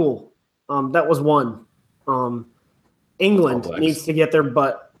Ireland, cool. That was one. England All Blacks. needs to get their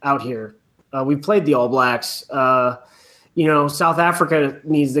butt out here. We played the All Blacks. South Africa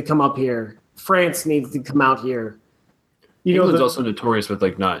needs to come up here. France needs to come out here. England's also notorious with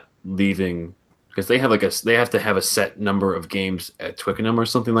like not leaving because they have they have to have a set number of games at Twickenham or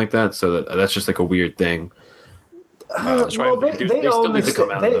something like that. So that's just like a weird thing. That's right. They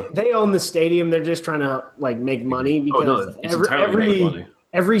own the stadium. They're just trying to like make money because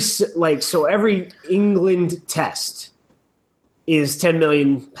every England test is £10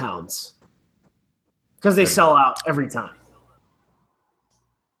 million because they sell out every time.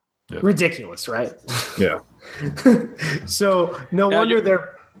 Yeah. Ridiculous, right? Yeah. So no wonder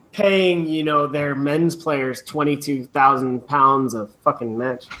they're paying, their men's players £22,000 a fucking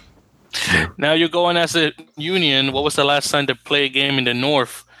match. Now you're going as a union. What was the last time they played a game in the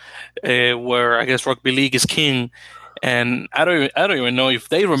North, where I guess rugby league is king? And I don't even know if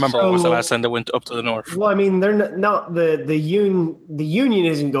they remember what was the last time they went up to the North. Well, I mean, they're not the union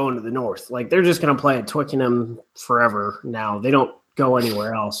isn't going to the North. Like they're just going to play at Twickenham forever now. They don't go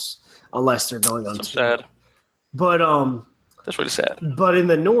anywhere else unless they're going on. So sad. But that's really sad. But in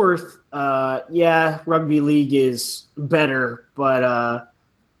the North, rugby league is better. But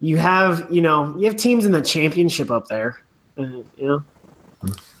you have teams in the championship up there,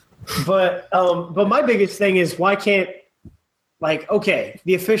 But my biggest thing is why can't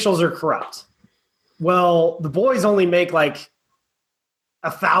the officials are corrupt. Well, the boys only make like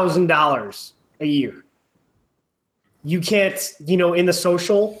 $1,000 a year. You can't, in the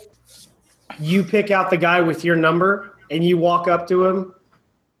social, you pick out the guy with your number and you walk up to him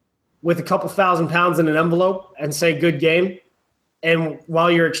with a couple £1,000 in an envelope and say good game. And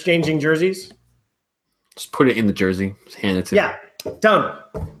while you're exchanging jerseys, just put it in the jersey, just hand it to him. Yeah, done.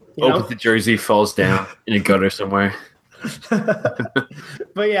 Opens the jersey, falls down in a gutter somewhere.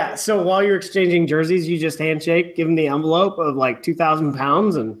 But yeah, so while you're exchanging jerseys, you just handshake, give them the envelope of like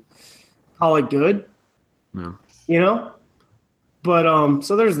 £2,000 and call it good. Yeah. But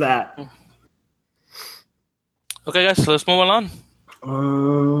so there's that. Okay, guys, let's move on.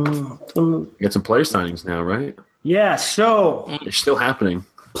 You got some player signings now, right? Yeah, so They're still happening.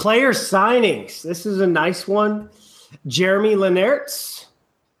 player signings. This is a nice one. Jeremy Lenertz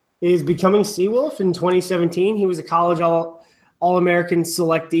is becoming Seawolf in 2017. He was a college All-American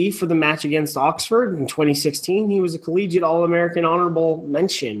selectee for the match against Oxford. In 2016, he was a collegiate All-American honorable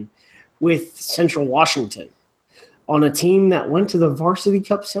mention with Central Washington on a team that went to the Varsity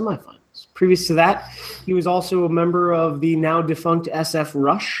Cup semifinals. Previous to that, he was also a member of the now defunct SF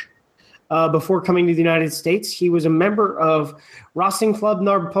Rush. Before coming to the United States, he was a member of Racing Club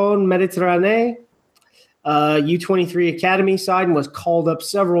Narbonne Méditerranée, U23 Academy side, and was called up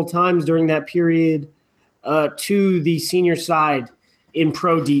several times during that period to the senior side in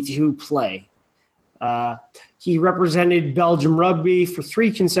Pro D2 play. He represented Belgium rugby for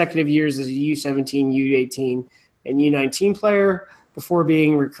 3 consecutive years as a U17, U18, and U19 player before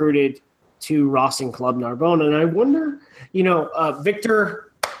being recruited to Racing Club Narbonne. And I wonder, Victor,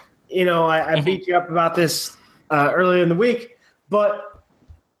 I beat you up about this earlier in the week, but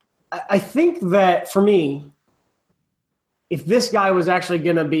I think that for me, if this guy was actually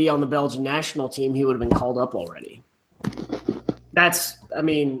going to be on the Belgian national team, he would have been called up already.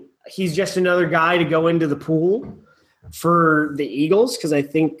 He's just another guy to go into the pool for the Eagles because I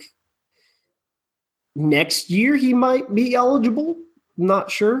think next year he might be eligible. I'm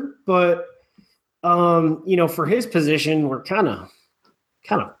not sure, but for his position, we're kind of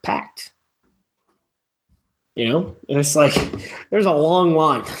packed. It's like there's a long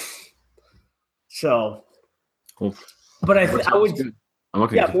line. So, but I would. Good.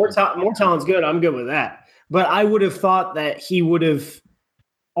 More talent's good. I'm good with that. But I would have thought that he would have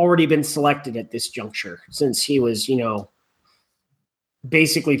already been selected at this juncture since he was,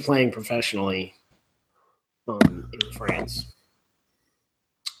 basically playing professionally in France.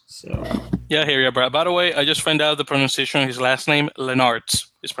 So yeah, here, Brad. By the way, I just found out the pronunciation of his last name, Lenaerts,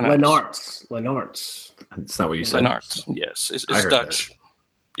 is pronounced. Lenaerts. That's not what you said. Lenaerts. Yes, it's Dutch. That.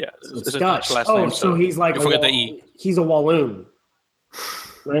 Yeah, it's a Dutch. Dutch last name. So he's like forget the E. He's a Walloon,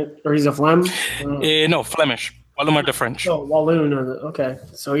 right? Or he's a Flem? No, Flemish. Walloon are the French. Oh, Walloon. Okay,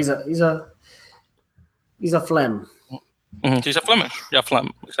 so he's a Flem. Mm-hmm. He's a Flemish. Yeah,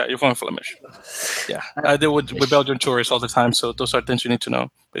 Flem. Exactly. You're from Flemish. Yeah, I deal with Belgian tourists all the time, so those are things you need to know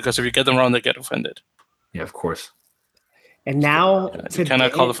because if you get them wrong, they get offended. Yeah, of course. And now you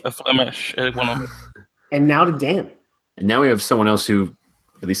cannot call a Flemish one. And now to Dan. And now we have someone else who,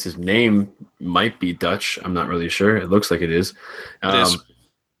 at least his name might be Dutch. I'm not really sure. It looks like it is. It is.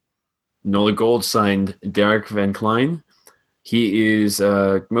 Nola Gold signed Derek Van Klein He is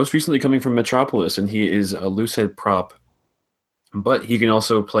most recently coming from Metropolis, and he is a loose head prop, but he can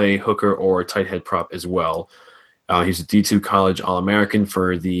also play hooker or tight head prop as well. He's a D2 college All-American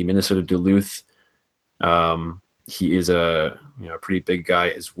for the Minnesota Duluth. He is a pretty big guy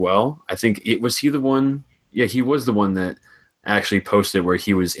as well. I think he was the one that actually posted where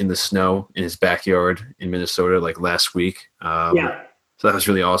he was in the snow in his backyard in Minnesota like last week. Yeah. So that was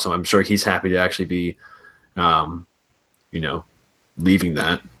really awesome. I'm sure he's happy to actually be, leaving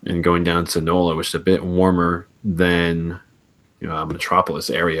that and going down to NOLA, which is a bit warmer than Metropolis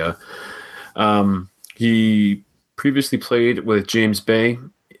area. He previously played with James Bay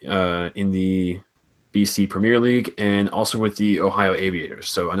in the BC Premier League and also with the Ohio Aviators.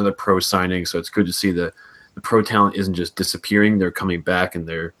 So another pro signing. So it's good to see the pro talent isn't just disappearing. They're coming back and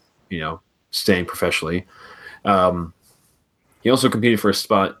they're, staying professionally. He also competed for a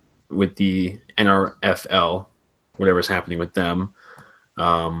spot with the NRFL, whatever's happening with them.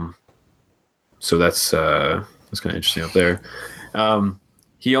 So that's kind of interesting up there.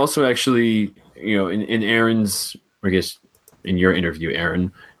 He also actually, in Aaron's, I guess in your interview,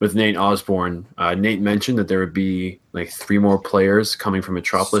 Aaron, with Nate Osborne, Nate mentioned that there would be like 3 more players coming from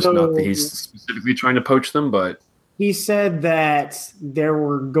Metropolis. Not that he's specifically trying to poach them, but he said that there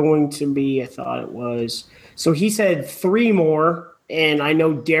were going to be, I thought it was, so he said 3 more, and I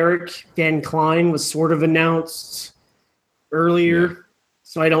know Derek Van Klein was sort of announced earlier, Yeah.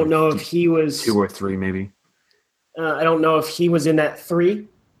 so I don't know if he was 2 or 3 maybe. I don't know if he was in that 3,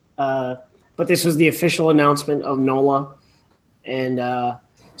 but this was the official announcement of NOLA. And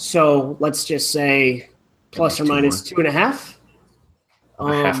so let's just say plus or minus 2.5.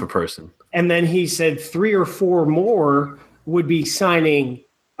 Half a person. And then he said 3 or 4 more would be signing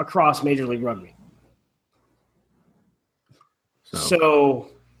across Major League Rugby. So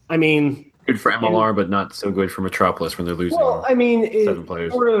I mean, good for MLR, but not so good for Metropolis when they're losing. Well, I mean, 7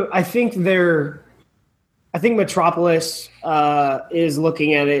 players. I think Metropolis is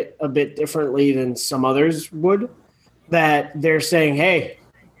looking at it a bit differently than some others would. That they're saying, hey,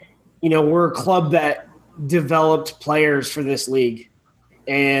 we're a club that developed players for this league.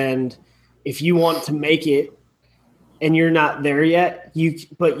 And if you want to make it and you're not there yet,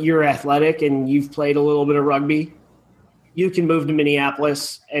 but you're athletic and you've played a little bit of rugby, you can move to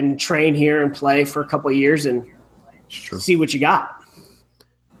Minneapolis and train here and play for a couple of years and see what you got.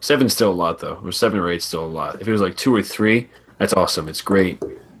 7's still a lot, though. Or 7 or 8's still a lot. If it was like 2 or 3, that's awesome. It's great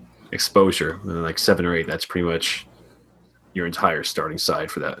exposure. And then like 7 or 8, that's pretty much your entire starting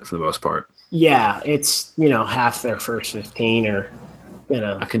side for the most part. Yeah, it's half their first 15 or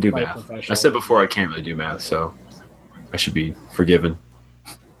I can do math. I said before I can't really do math, so I should be forgiven.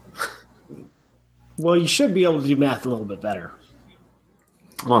 Well, you should be able to do math a little bit better.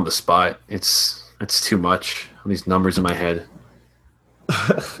 I'm on the spot. It's too much. All these numbers in my head.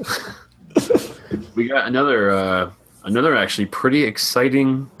 We got another actually pretty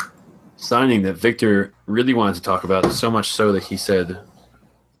exciting signing that Victor really wanted to talk about, so much so that he said,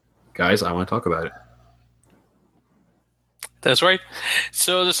 guys, I want to talk about it. That's right.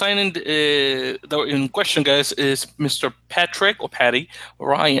 So the signing that in question, guys, is Mr. Patrick or Patty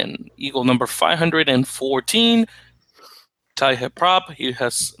Ryan, Eagle number 514, tie head prop. He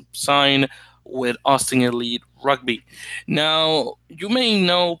has signed with Austin Elite Rugby. Now, you may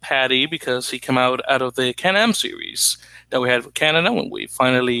know Patty because he came out of the Can-Am series that we had for Canada when we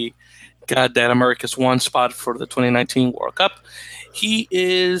finally got that America's One spot for the 2019 World Cup. He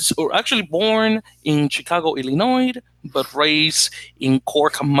is actually born in Chicago, Illinois, but raised in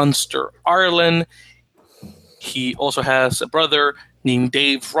Cork, Munster, Ireland. He also has a brother named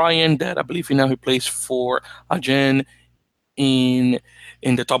Dave Ryan that I believe he plays for Agen in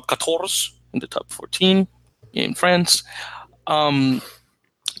the top 14, in the top 14 in France.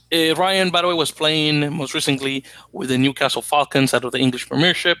 Ryan, by the way, was playing most recently with the Newcastle Falcons out of the English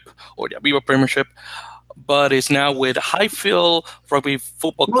Premiership or the Aviva Premiership, but is now with Highfield Rugby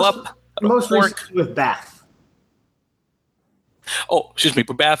Football Club. Most recently with Bath. Oh, excuse me,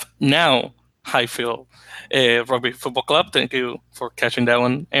 with Bath, now Highfield Rugby Football Club. Thank you for catching that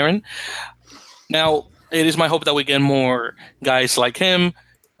one, Aaron. Now, it is my hope that we get more guys like him,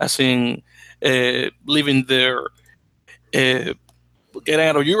 as in living there, getting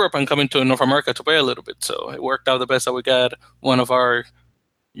out of Europe and coming to North America to play a little bit. So it worked out the best that we got one of our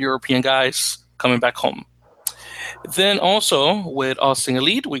European guys coming back home. Then also with Austin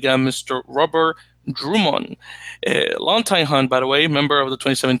Elite, we got Mr. Robert Drummond, a longtime Hunt, by the way, member of the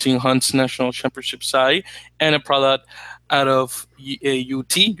 2017 Hunts National Championship side, and a product out of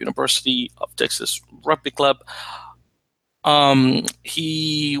UT, University of Texas Rugby Club. When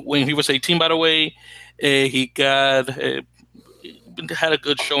he was 18, by the way, he got had a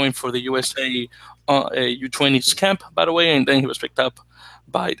good showing for the USA U20s camp, by the way, and then he was picked up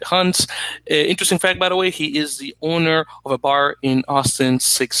by the Hunts. Interesting fact, by the way, he is the owner of a bar in Austin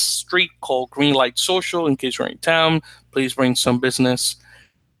 6th Street called Greenlight Social. In case you're in town, please bring some business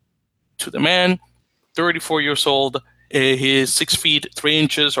to the man. 34 years old. He is 6 feet 3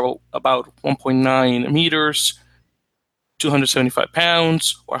 inches, or about 1.9 meters, 275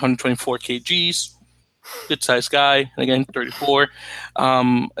 pounds, or 124 kgs. Good sized guy. And again, 34.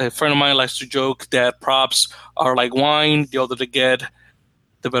 A friend of mine likes to joke that props are like wine. The older they get,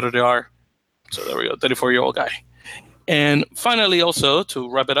 the better they are. So there we go, 34-year-old guy. And finally, also,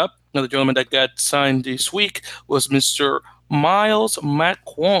 to wrap it up, another gentleman that got signed this week was Mr. Miles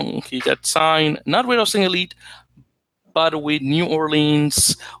McQuong. He got signed, not with Austin Elite, but with New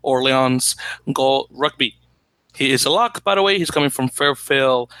Orleans Gold Rugby. He is a lock, by the way. He's coming from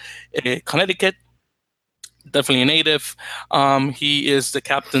Fairfield, Connecticut. Definitely a native. He is the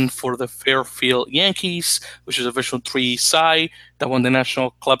captain for the Fairfield Yankees, which is a Division III side that won the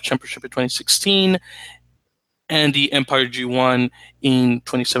National Club Championship in 2016, and the Empire G1 in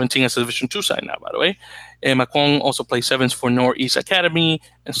 2017 as a Division II side now, by the way. And McQuong also plays sevens for Northeast Academy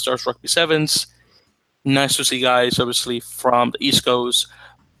and Stars Rugby Sevens. Nice to see guys, obviously, from the East Coast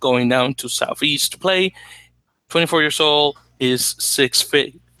going down to Southeast to play. 24 years old, is 6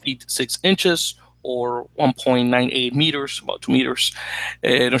 feet 6 inches, or 1.98 meters, about 2 meters.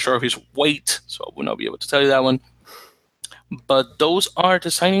 Not sure of his weight, so I will not be able to tell you that one. But those are the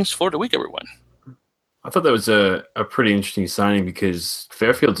signings for the week, everyone. I thought that was a pretty interesting signing because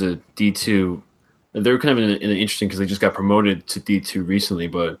Fairfield's a D2. They're kind of in an interesting because they just got promoted to D2 recently,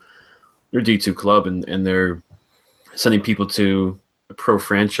 but they're a D2 club and they're sending people to a pro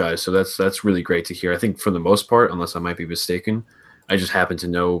franchise. So that's really great to hear. I think for the most part, unless I might be mistaken, I just happen to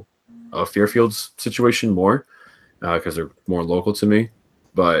know Fairfield's situation more because they're more local to me.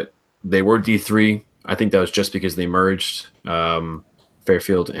 But they were D3. I think that was just because they merged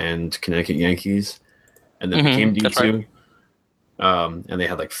Fairfield and Connecticut Yankees and then became D2. Right. And they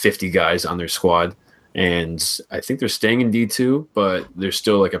had like 50 guys on their squad. And I think they're staying in D2, but they're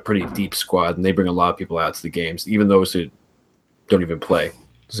still like a pretty deep squad. And they bring a lot of people out to the games, even those who don't even play.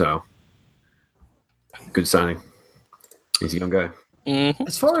 So, good signing. He's a young guy. Mm-hmm.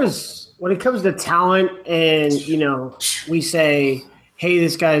 As far as when it comes to talent and, we say, hey,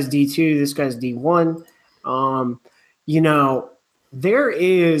 this guy's D2, this guy's D1, there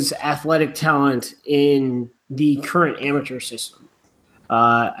is athletic talent in the current amateur system.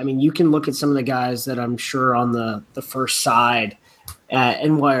 You can look at some of the guys that I'm sure on the first side at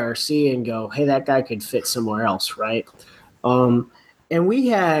NYRC and go, hey, that guy could fit somewhere else, right? And we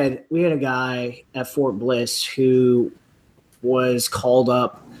had a guy at Fort Bliss who was called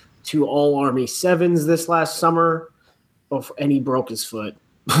up to All Army Sevens this last summer, and he broke his foot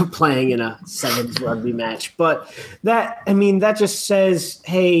playing in a sevens rugby match. But that just says,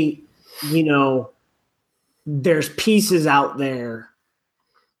 hey, there's pieces out there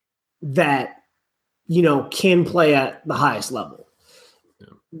that, can play at the highest level. Yeah.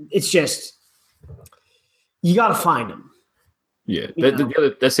 It's just, you got to find them. Yeah.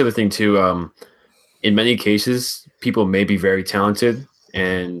 That's the other thing too. In many cases, people may be very talented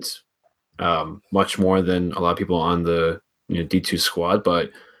and much more than a lot of people on the D2 squad, but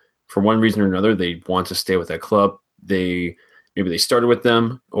for one reason or another, they want to stay with that club. Maybe they started with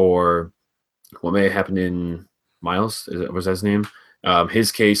them, or what may have happened in Miles, was that his name?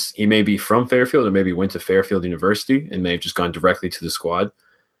 His case, he may be from Fairfield or maybe went to Fairfield University and may have just gone directly to the squad.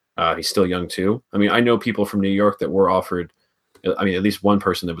 He's still young too. I know people from New York that were offered, at least one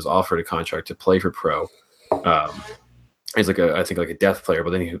person that was offered a contract to play for pro. He's I think a depth player,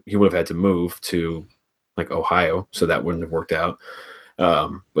 but then he would have had to move to like Ohio, so that wouldn't have worked out.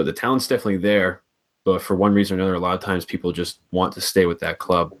 But the talent's definitely there. But for one reason or another, a lot of times people just want to stay with that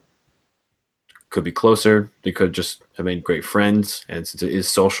club. Could be closer. They could just have made great friends, and since it is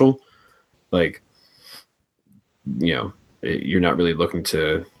social, you're not really looking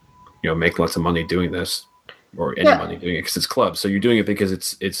to, make lots of money doing this, or any money doing it because it's club. So you're doing it because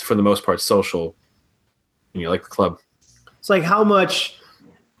it's for the most part social, and you like the club. It's like how much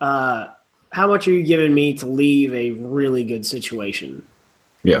are you giving me to leave a really good situation?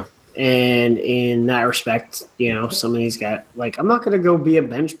 Yeah. And in that respect, somebody's got I'm not going to go be a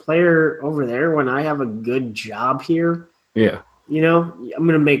bench player over there when I have a good job here. Yeah. I'm going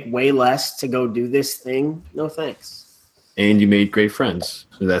to make way less to go do this thing. No thanks. And you made great friends.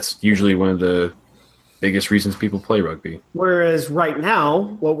 So that's usually one of the biggest reasons people play rugby. Whereas right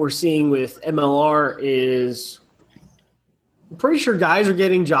now, what we're seeing with MLR is I'm pretty sure guys are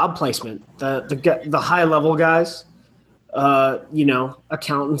getting job placement. The high level guys.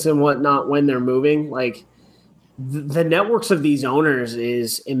 accountants and whatnot when they're moving. Like the networks of these owners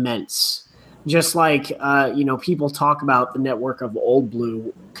is immense. Just like, people talk about the network of Old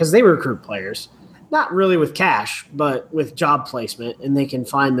Blue because they recruit players, not really with cash, but with job placement, and they can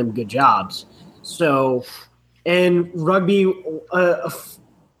find them good jobs. So, and rugby, a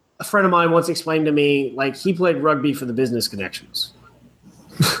friend of mine once explained to me, like, he played rugby for the business connections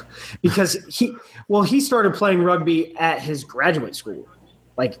because he started playing rugby at his graduate school.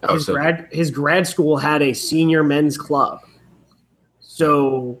 Like his grad school had a senior men's club.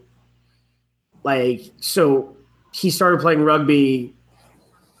 So he started playing rugby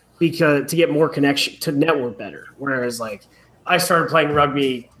because to get more connection to network better. Whereas like I started playing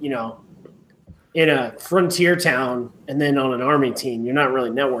rugby, in a frontier town and then on an army team, you're not really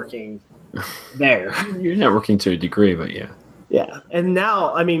networking there. You're networking to a degree, but yeah. Yeah. And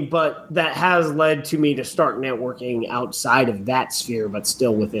now, but that has led to me to start networking outside of that sphere, but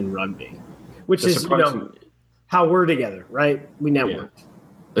still within rugby, which is, how we're together, right? We network. Yeah.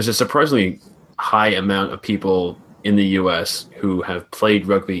 There's a surprisingly high amount of people in the U.S. who have played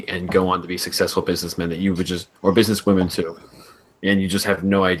rugby and go on to be successful businessmen that you would or businesswomen too, and you just have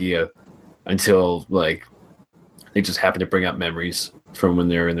no idea until like they just happen to bring up memories from when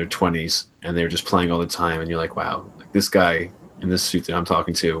they're in their 20s and they're just playing all the time, and you're like, wow, like this guy in this suit that I'm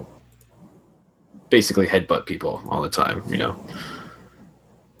talking to basically headbutt people all the time,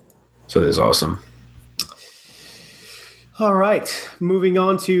 So that is awesome. All right, moving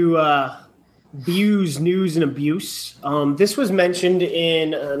on to views, news, and abuse. This was mentioned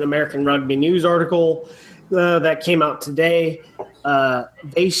in an American Rugby News article that came out today.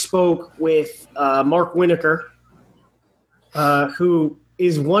 They spoke with Mark Winokur, who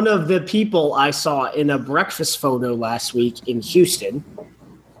is one of the people I saw in a breakfast photo last week in Houston.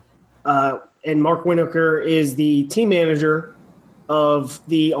 And Mark Winokur is the team manager of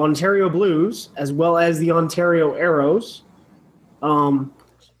the Ontario Blues as well as the Ontario Arrows.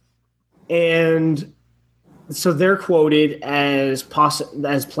 And so they're quoted as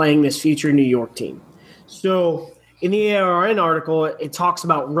playing this future New York team. So in the ARN article, it talks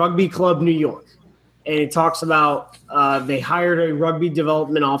about Rugby Club New York. And it talks about they hired a rugby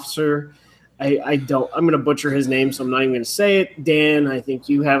development officer. I'm going to butcher his name, so I'm not even going to say it. Dan, I think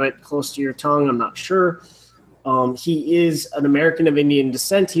you have it close to your tongue. I'm not sure. He is an American of Indian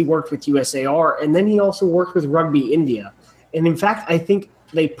descent. He worked with USAR, and then he also worked with Rugby India. And in fact, I think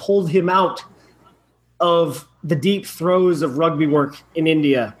they pulled him out of the deep throes of rugby work in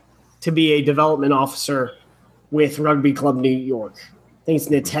India to be a development officer with Rugby Club New York. I think it's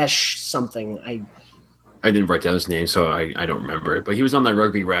Nitesh something. I didn't write down his name, so I don't remember it. But he was on that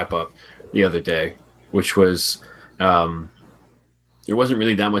rugby wrap-up the other day, which was there wasn't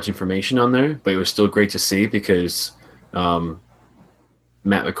really that much information on there, but it was still great to see because Matt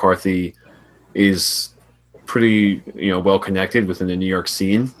McCarthy is pretty well connected within the New York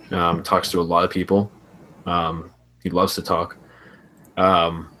scene. Talks to a lot of people. He loves to talk.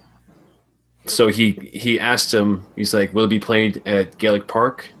 So he asked him. He's like, "Will it be played at Gaelic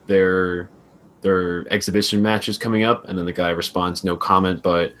Park?" Their exhibition match is coming up, and then the guy responds, "No comment."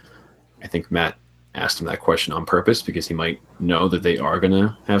 But I think Matt asked him that question on purpose because he might know that they are going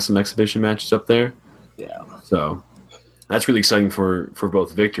to have some exhibition matches up there. Yeah. So that's really exciting for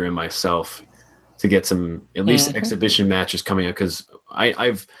both Victor and myself to get some at least exhibition matches coming up, because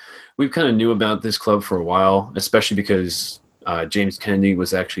we've kind of knew about this club for a while, especially because James Kennedy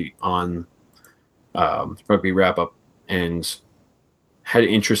was actually on Rugby Wrap Up and had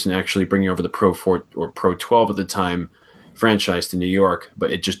interest in actually bringing over the Pro 4 or Pro 12 at the time franchise to New York,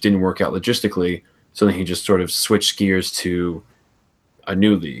 but it just didn't work out logistically. So then he just sort of switched gears to a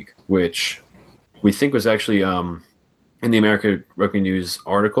new league, which we think was actually in the American Rugby News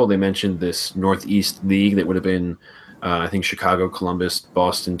article. They mentioned this Northeast League that would have been, I think, Chicago, Columbus,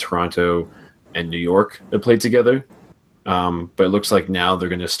 Boston, Toronto, and New York that played together. But it looks like now they're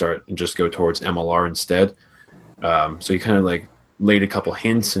going to start and just go towards MLR instead. So he kind of like laid a couple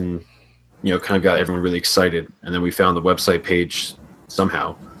hints and kind of got everyone really excited. And then we found the website page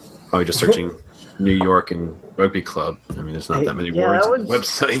somehow, probably just searching New York and Rugby Club. I mean, there's not that many words on the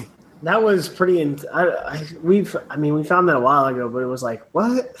website. That was pretty. We found that a while ago, but it was like,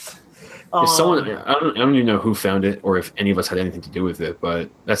 what? If someone, I don't even know who found it or if any of us had anything to do with it, but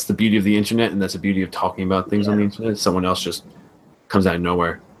that's the beauty of the internet, and that's the beauty of talking about things on the internet. Someone else just comes out of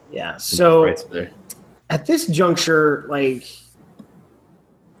nowhere. Yeah. So right there. At this juncture,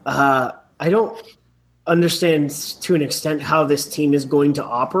 I don't understand to an extent how this team is going to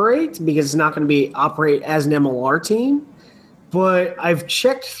operate, because it's not going to operate as an MLR team. But I've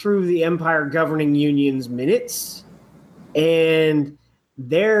checked through the Empire Governing Union's minutes, and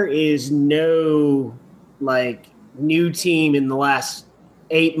there is no like new team in the last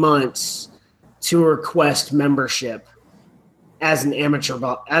 8 months to request membership as an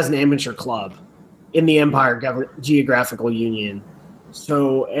amateur club in the Empire Geographical Union.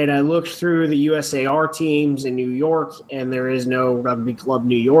 So, and I looked through the USAR teams in New York, and there is no Rugby Club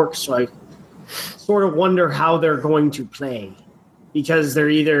New York. So I sort of wonder how they're going to play, because they're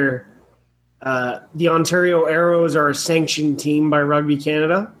either the Ontario Arrows are a sanctioned team by Rugby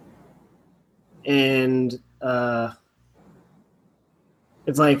Canada, and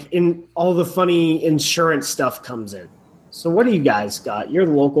it's like in all the funny insurance stuff comes in. So what do you guys got? You're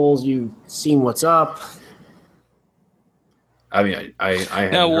the locals. You've seen what's up. I mean, I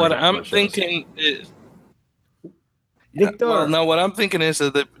now what I'm thinking is. Victor. Well, now what I'm thinking is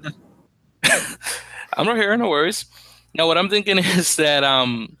that I'm not here. No worries. Now what I'm thinking is that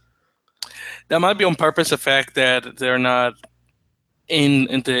that might be on purpose. The fact that they're not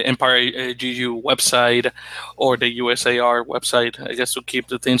in the Empire GU website or the USAR website, I guess, to keep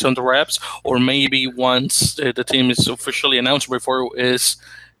the things on the wraps, or maybe once the team is officially announced, before they're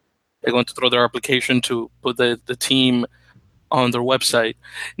going to throw their application to put the team on their website.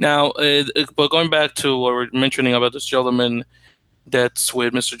 Now, but going back to what we're mentioning about this gentleman that's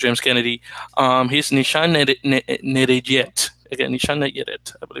with Mr. James Kennedy, he's Nishan Nerejet. Again, Nishan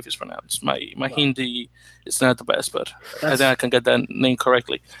Nerejet, I believe it's pronounced. My Hindi is not the best, but I think I can get that name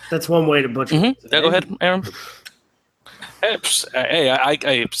correctly. That's one way to butcher it. Yeah, go ahead, Aaron. Hey, I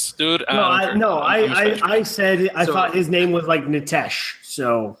dude. I said I thought his name was like Nitesh.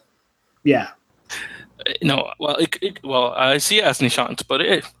 So, yeah. No, well, I see it as Nishant, but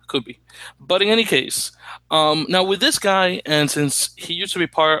it could be. But in any case, now with this guy, and since he used to be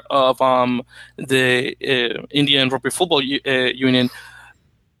part of the Indian Rugby Football Union,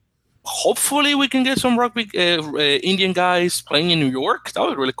 hopefully we can get some rugby Indian guys playing in New York. That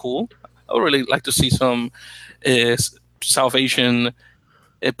would be really cool. I would really like to see some South Asian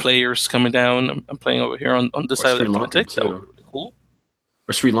players coming down and playing over here on this side of the Atlantic. That would be really cool.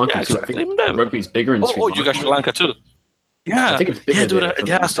 Or Sri Lanka, yeah, too. Exactly. I think rugby's bigger in Sri Lanka. Oh, you got Sri Lanka, too. Yeah. I think it's bigger.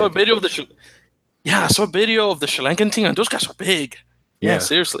 I saw a video of the Sri Lankan team, and those guys are big. Yeah,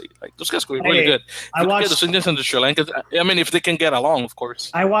 seriously. Like, those guys are really good. I watched the Indians and the Sri Lankans. I mean, if they can get along, of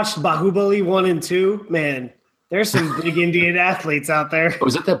course. I watched Bahubali 1 and 2. Man, there's some big Indian athletes out there.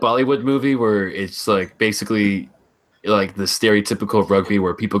 Was it that Bollywood movie where it's like basically like the stereotypical rugby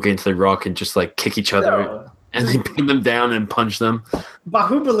where people get into the rock and just like kick each other and they pin them down and punch them?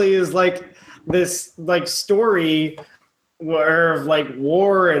 Bahubali is like this like story where of like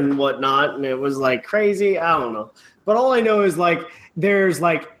war and whatnot, and it was like crazy. I don't know. But all I know is like there's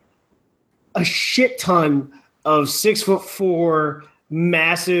like a shit ton of 6'4",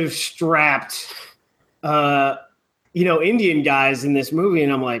 massive strapped Indian guys in this movie,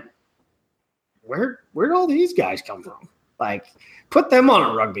 and I'm like, where'd all these guys come from? Like, put them on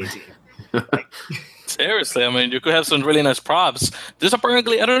a rugby team. Like, seriously, I mean, you could have some really nice props. There's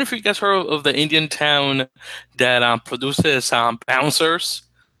apparently, I don't know if you guys heard of the Indian town that produces bouncers,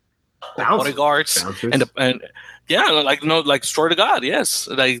 bodyguards, and yeah, like swear to God, yes,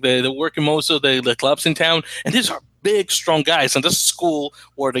 like they work in most of the clubs in town, and these are big, strong guys, and this is school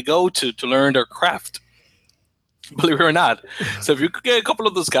where they go to learn their craft. Believe it or not. So if you could get a couple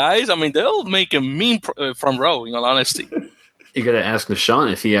of those guys, I mean, they'll make a mean front row, in all honesty. You got to ask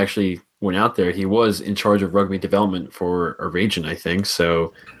Nishan if he actually went out there. He was in charge of rugby development for a region, I think.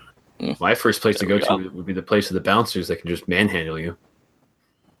 So my first place to go to would be the place of the bouncers that can just manhandle you.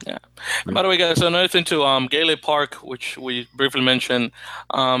 Yeah. By the way, guys, another thing to Gaelic Park, which we briefly mentioned,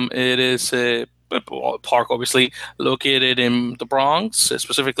 it is a park, obviously, located in the Bronx,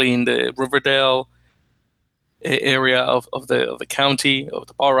 specifically in the Riverdale area of the county, of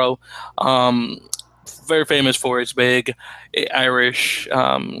the borough. Very famous for its big Irish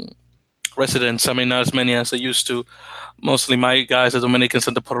residents. I mean, not as many as they used to. Mostly my guys, the Dominicans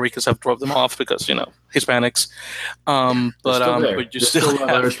and the Puerto Ricans, have dropped them off because, Hispanics. But you still have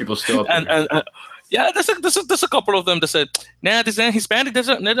Irish people still up there. And yeah, there's a couple of them that said, "Nah, this ain't Hispanic.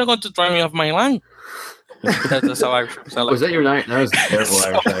 They're not going to drive me off my land." That's how Irish people sound like. Was that your night? That was a terrible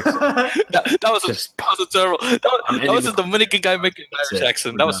Irish accent. that was a terrible. That was a Dominican guy making an Irish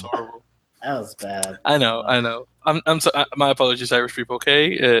accent. That was horrible. That was bad. I know. I'm so, my apologies, Irish people.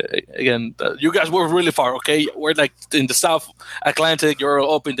 Okay, again, you guys were really far. Okay, we're like in the South Atlantic. You're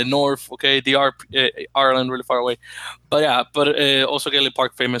up in the North. Okay, Ireland, really far away. But yeah, also Gaelic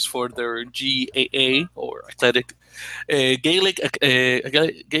Park famous for their GAA or athletic Gaelic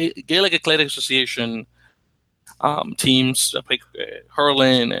Athletic Association teams that play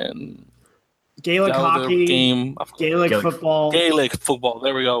hurling and Gaelic the other hockey, game. Gaelic football. Gaelic football.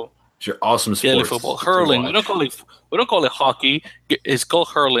 There we go. It's your awesome sports. Gaelic football, hurling. We don't call it hockey. It's called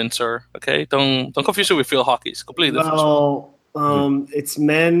hurling, sir. Okay, don't confuse it with field hockey. It's completely different. Well, it's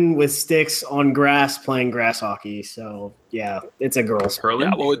men with sticks on grass playing grass hockey. So yeah, it's a girls'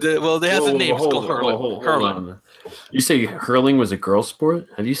 Hurling? Yeah, well, they have the name. It's called hurling. Hold Hurling. on. You say hurling was a girl sport?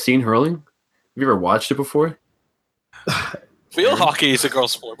 Have you seen hurling? Have you ever watched it before? Field hockey is a girl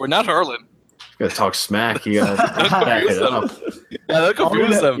sport. We're not hurling. You gotta talk smack. You gotta back it up. Yeah, don't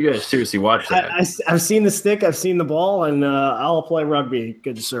confuse them. You gotta seriously watch that. I've seen the stick, I've seen the ball, and I'll play rugby.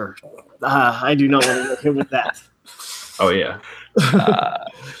 Good sir. I do not want to get hit with that. Oh yeah.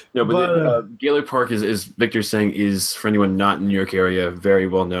 No, but Gaelic Park is Victor's saying is, for anyone not in the New York area, very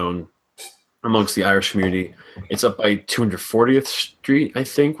well known amongst the Irish community. It's up by 240th Street, I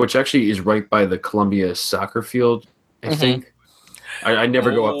think, which actually is right by the Columbia soccer field, I think. I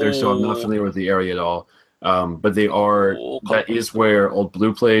never go up there, so I'm not familiar with the area at all. But that is where Old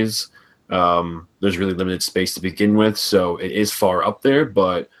Blue plays. There's really limited space to begin with, so it is far up there,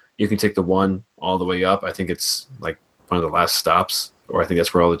 but you can take the one all the way up. I think it's like one of the last stops, or I think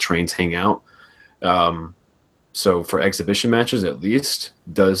that's where all the trains hang out. So for exhibition matches, at least,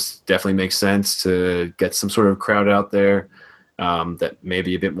 does definitely make sense to get some sort of crowd out there that may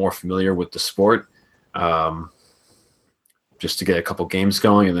be a bit more familiar with the sport. Just to get a couple games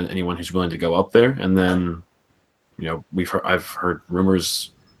going, and then anyone who's willing to go up there. And then, I've heard rumors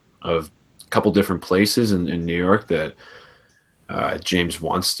of a couple different places in New York that James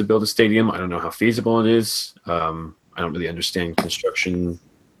wants to build a stadium. I don't know how feasible it is. I don't really understand construction,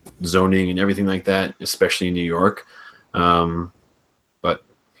 zoning, and everything like that, especially in New York. But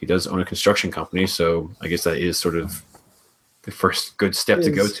he does own a construction company, so I guess that is sort of the first good step to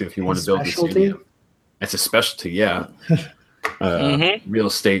go to if you want to build a stadium. It's a specialty, yeah. Real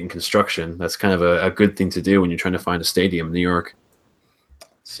estate and construction. That's kind of a good thing to do when you're trying to find a stadium in New York.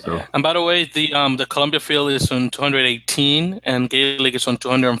 So. And by the way, the Columbia Field is on 218, and Gaelic is on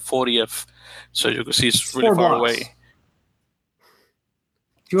 240th. So you can see it's really far away.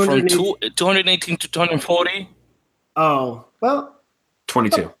 From 218 to 240. Oh, well.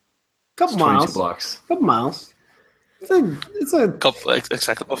 22. Couple 22 miles. blocks. Couple miles. It's a couple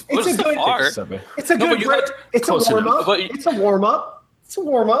exactly. It's a warm up. It's a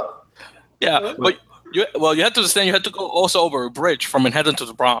warm up. Yeah, but you have to understand. You have to go also over a bridge from Manhattan to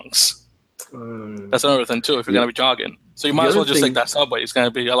the Bronx. That's another thing too. If you're gonna be jogging, so you might as well just take that subway. It's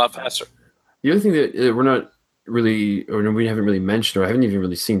gonna be a lot faster. The other thing that we're not really, or we haven't really mentioned, or I haven't even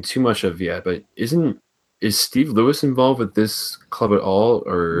really seen too much of yet, but is Steve Lewis involved with this club at all,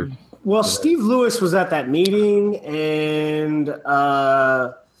 or? Well, Steve Lewis was at that meeting, and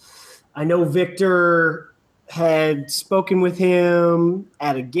I know Victor had spoken with him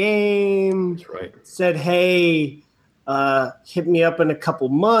at a game. That's right. Said, hey, hit me up in a couple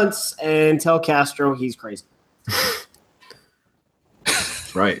months and tell Castro he's crazy.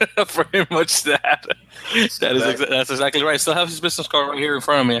 Right. Pretty much that. That's exactly right. I still have his business card right here in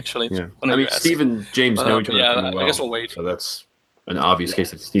front of me, actually. Yeah. I mean, Steve and James know each other pretty well. I guess we'll wait. So that's an obvious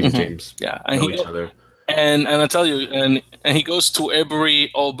case that Steve and James know each other. And I tell you, and he goes to every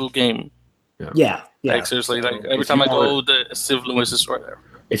All Blue game. Yeah. Like, seriously, like every time I go, the Steve Lewis is right there.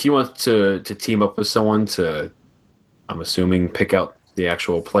 If you want to team up with someone to, I'm assuming, pick out the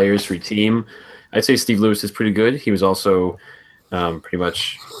actual players for your team, I'd say Steve Lewis is pretty good. He was also pretty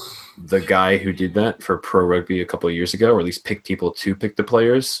much the guy who did that for pro rugby a couple of years ago, or at least pick people to pick the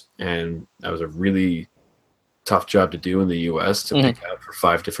players. And that was a really tough job to do in the U.S. to pick out for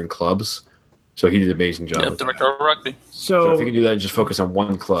 5 different clubs. So he did an amazing job. Yeah, director of rugby. So if you can do that, just focus on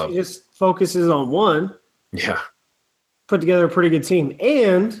one club. He just focuses on one. Yeah. Put together a pretty good team.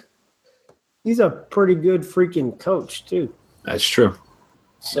 And he's a pretty good freaking coach, too. That's true.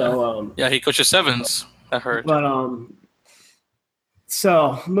 So he coaches sevens. I heard. But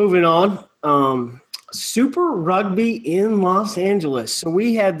so moving on. Super Rugby in Los Angeles. So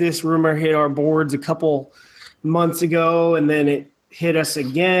we had this rumor hit our boards a couple months ago, and then it hit us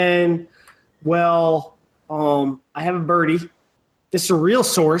again. Well, I have a birdie. This is a real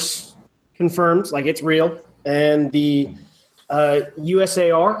source, confirmed, like it's real. And the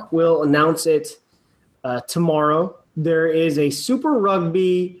USAR will announce it tomorrow. There is a Super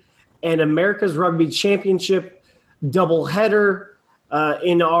Rugby and America's Rugby Championship doubleheader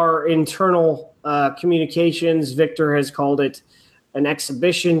in our internal communications. Victor has called it an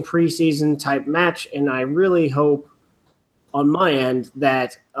exhibition preseason type match, and I really hope on my end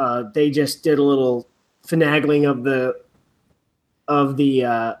that they just did a little finagling of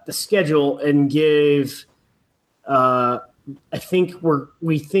the schedule and give I think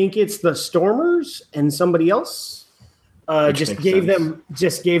we think it's the Stormers and somebody else. Just gave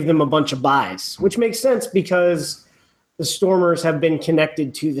them a bunch of buys, which makes sense because the Stormers have been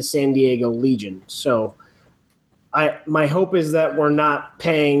connected to the San Diego Legion. So my hope is that we're not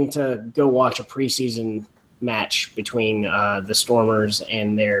paying to go watch a preseason match between the Stormers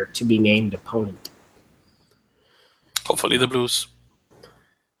and their to-be-named opponent. Hopefully the Blues.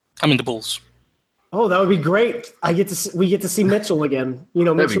 I mean the Bulls. Oh, that would be great. We get to see Mitchell again. You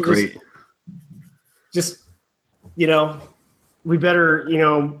know, That'd Mitchell be great. Just we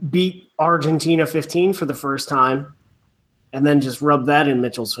better, beat Argentina 15 for the first time and then just rub that in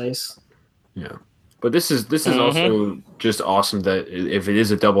Mitchell's face. Yeah. But this is also just awesome that if it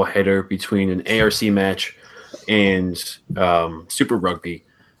is a doubleheader between an ARC match and Super Rugby,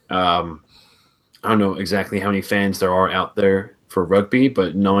 I don't know exactly how many fans there are out there for rugby,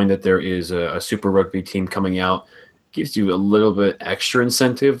 but knowing that there is a Super Rugby team coming out gives you a little bit extra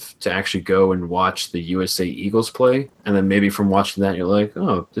incentive to actually go and watch the USA Eagles play. And then maybe from watching that, you're like,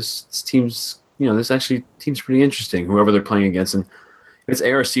 oh, this team's, this actually team's pretty interesting, whoever they're playing against. And if it's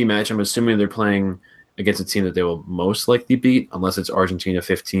ARC match, I'm assuming they're playing against a team that they will most likely beat, unless it's Argentina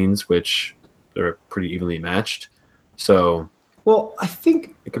 15s, which they're pretty evenly matched. So, well, I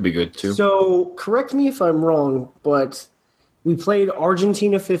think it could be good too. So, correct me if I'm wrong, but we played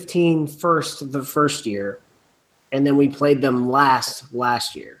Argentina 15 first the first year, and then we played them last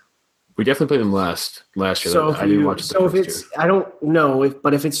year. We definitely played them last year. So I didn't watch it the first year. I don't know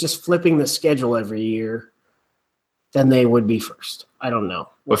but if it's just flipping the schedule every year, then they would be first. I don't know.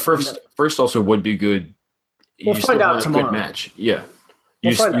 But first also would be good. We'll find out tomorrow. Good match. Yeah.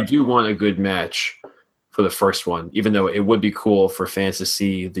 You do want a good match for the first one, even though it would be cool for fans to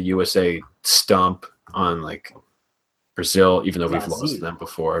see the USA stomp on like Brazil, even though we've lost to them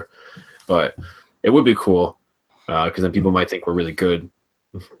before. But it would be cool because then people might think we're really good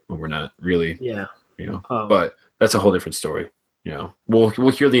when we're not really. Yeah. But that's a whole different story. We'll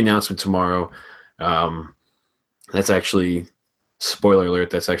hear the announcement tomorrow. That's actually, spoiler alert,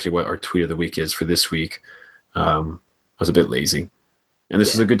 that's actually what our tweet of the week is for this week. I was a bit lazy. And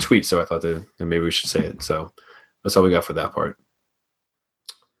this is a good tweet, so I thought that maybe we should say it. So that's all we got for that part.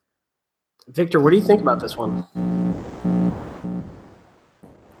 Victor, what do you think about this one?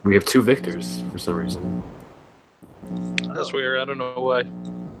 We have two victors for some reason. That's weird. I don't know why.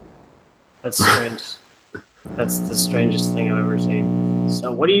 That's strange. That's the strangest thing I've ever seen.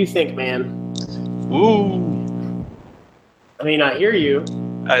 So what do you think, man? Ooh. I mean, I hear you.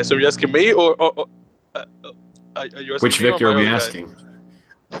 So you're asking me, or are you asking which me Victor are we asking?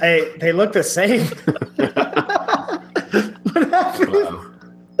 Hey, they look the same. What happened?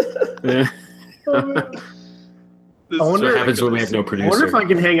 I wonder what happens when we have no producer. I wonder if I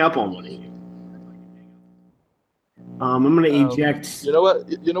can hang up on one of you. I'm going to eject. You know what?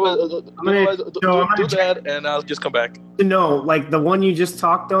 Do that, and I'll just come back. No, like the one you just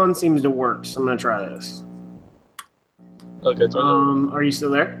talked on seems to work, so I'm going to try this. Okay. Are you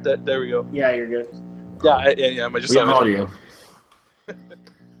still there? There we go. Yeah, you're good. Yeah. I just we have audio.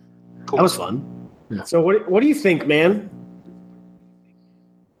 Cool. That was fun. Yeah. So what do you think, man?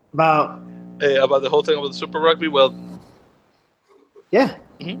 About the whole thing about the Super Rugby? Well, yeah.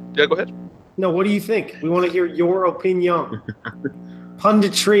 Mm-hmm. Yeah, go ahead. No, what do you think? We want to hear your opinion.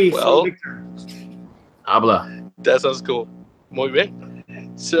 Punditry from Victor. Habla. That sounds cool. Muy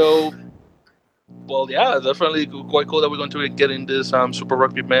bien. So, well, yeah, definitely quite cool that we're going to get in this Super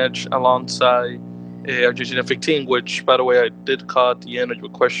Rugby match alongside Argentina 15, which, by the way, I did caught the end of your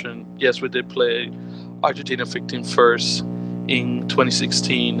question. Yes, we did play Argentina 15 first in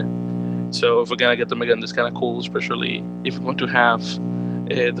 2016. So if we're going to get them again, that's kind of cool, especially if we're going to have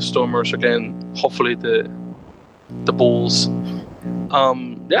the Stormers again, hopefully the Bulls.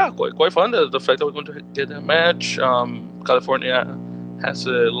 Quite fun. The fact that we're going to get a match. California has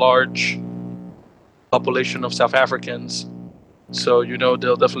a large population of South Africans, so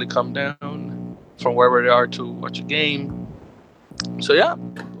they'll definitely come down from wherever they are to watch a game. So yeah,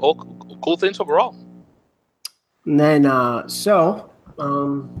 all cool things overall. And then the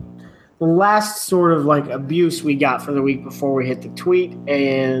last sort of like abuse we got for the week before we hit the tweet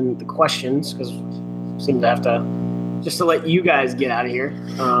and the questions, because we seem to have to just to let you guys get out of here.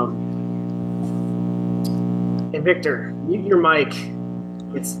 Hey Victor, mute your mic.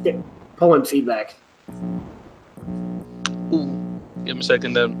 It's pulling feedback. Give me a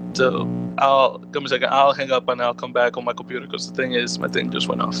second then. So I'll hang up and I'll come back on my computer because the thing is my thing just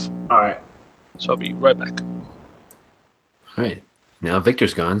went off. All right. So I'll be right back. All right. Now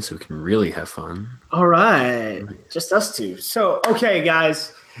Victor's gone, so we can really have fun. All right. Just us two. So, okay,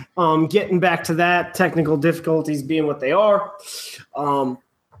 guys. Getting back to that, technical difficulties being what they are.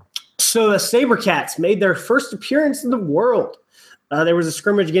 So the SaberCats made their first appearance in the world. There was a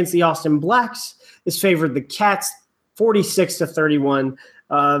scrimmage against the Austin Blacks. This favored the Cats 46-31.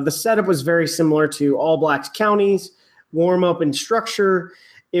 The setup was very similar to All Blacks counties, warm-up and structure.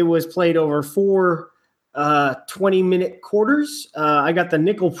 It was played over 4 20-minute quarters. I got the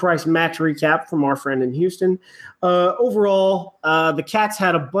nickel price match recap from our friend in Houston. Overall, the Cats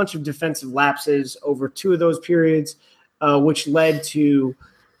had a bunch of defensive lapses over 2 of those periods, which led to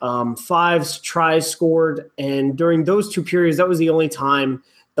 5 tries scored. And during those 2 periods, that was the only time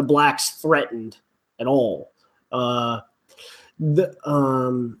the Blacks threatened at all. Then,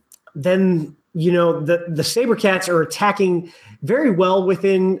 the SaberCats are attacking very well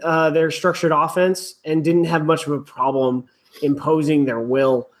within their structured offense and didn't have much of a problem imposing their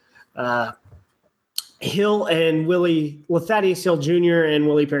will. Thaddeus Hill Jr. and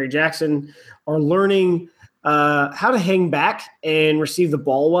Willie Perry Jackson are learning how to hang back and receive the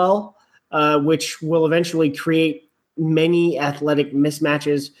ball well, which will eventually create many athletic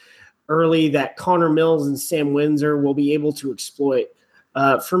mismatches early that Connor Mills and Sam Windsor will be able to exploit.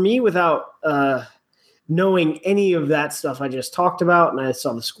 For me, without knowing any of that stuff I just talked about, and I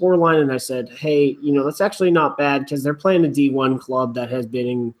saw the score line and I said, hey, that's actually not bad because they're playing a D1 club that has been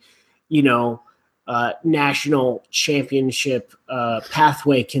in, national championship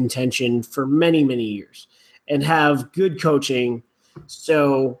pathway contention for many, many years and have good coaching.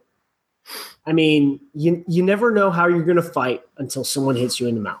 So, I mean, you never know how you're going to fight until someone hits you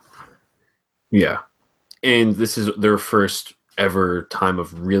in the mouth. Yeah. And this is their first ever time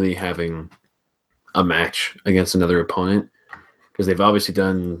of really having a match against another opponent, because they've obviously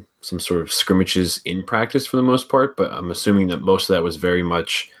done some sort of scrimmages in practice for the most part, but I'm assuming that most of that was very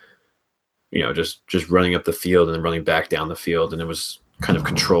much, just running up the field and then running back down the field, and it was kind of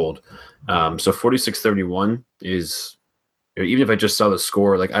controlled. So 46-31 is, even if I just saw the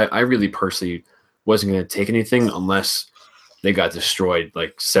score, like I really personally wasn't going to take anything unless they got destroyed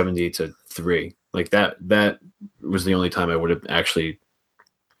like 70-3. Like that was the only time I would have actually,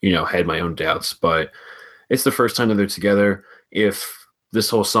 had my own doubts. But it's the first time that they're together. If this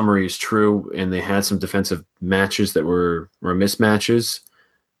whole summary is true and they had some defensive matches that were mismatches,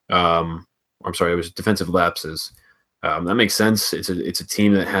 it was defensive lapses. That makes sense. It's a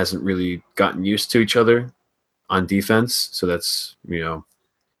team that hasn't really gotten used to each other on defense. So that's,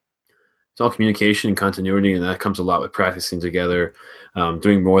 it's all communication and continuity, and that comes a lot with practicing together,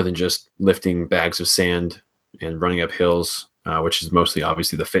 doing more than just lifting bags of sand and running up hills, which is mostly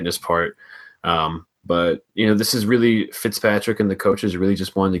obviously the fitness part. But this is really Fitzpatrick and the coaches really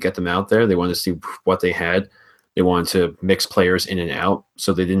just wanted to get them out there. They wanted to see what they had. They wanted to mix players in and out,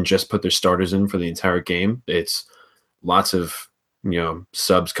 so they didn't just put their starters in for the entire game. It's lots of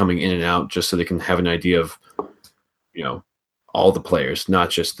subs coming in and out just so they can have an idea of all the players, not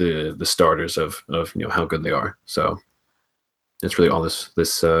just the starters of how good they are. So that's really all these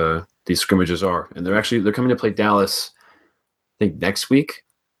scrimmages are, and they're coming to play Dallas, I think next week.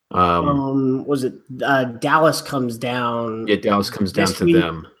 Was it Dallas comes down? Yeah, Dallas comes down to week,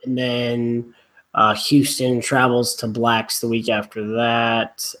 them, and then Houston travels to Blacks the week after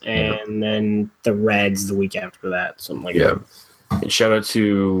that, and then the Reds the week after that, something like that. And shout out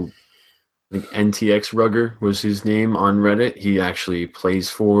to, I think NTX Rugger was his name on Reddit. He actually plays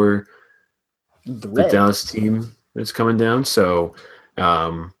for the Dallas team that's coming down. So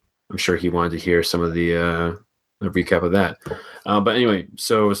I'm sure he wanted to hear some of the recap of that. But anyway,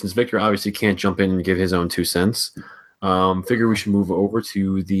 so since Victor obviously can't jump in and give his own 2 cents, figure we should move over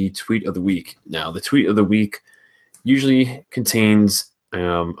to the tweet of the week. Now, the tweet of the week usually contains,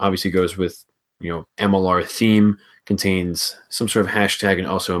 obviously goes with, MLR theme, contains some sort of hashtag and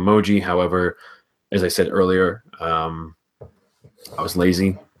also emoji. However, as I said earlier, I was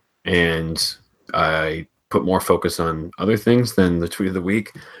lazy and I put more focus on other things than the tweet of the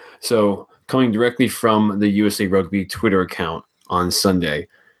week. So coming directly from the USA Rugby Twitter account on Sunday,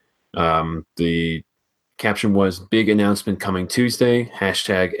 the caption was "Big announcement coming Tuesday,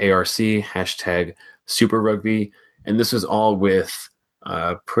 hashtag ARC, hashtag Super Rugby." And this was all with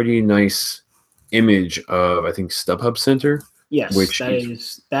a pretty nice image of, I think, StubHub Center. Yes,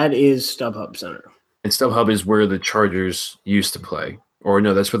 that is StubHub Center. And StubHub is where the Chargers used to play. Or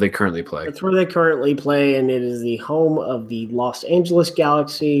no, that's where they currently play. That's where they currently play, and it is the home of the Los Angeles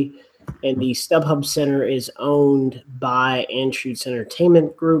Galaxy. And the StubHub Center is owned by Anschutz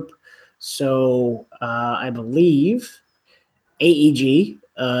Entertainment Group. So I believe AEG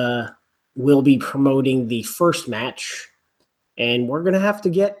will be promoting the first match. And we're going to have to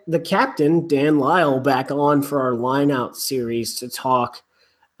get the captain, Dan Lyle, back on for our line-out series to talk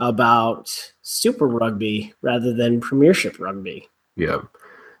about Super Rugby rather than Premiership Rugby. Yeah,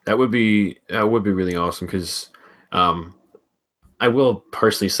 that would be really awesome because I will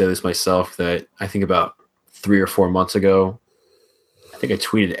personally say this myself that I think about 3 or 4 months ago, I think I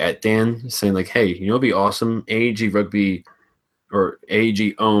tweeted at Dan saying like, hey, you know, it'd be awesome. AAG Rugby or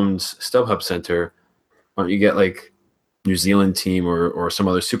AAG owns StubHub Center. Why don't you get like New Zealand team or some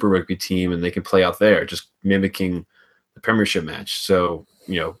other Super Rugby team and they can play out there, just mimicking the Premiership match. So,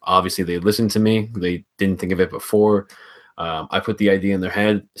 you know, obviously they listened to me. They didn't think of it before. I put the idea in their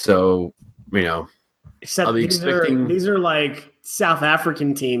head. So, you know, Except I'll be expecting. these are like South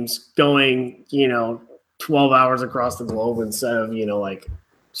African teams going, 12 hours across the globe instead of, like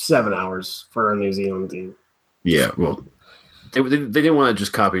 7 hours for a New Zealand team. Yeah, well, they didn't want to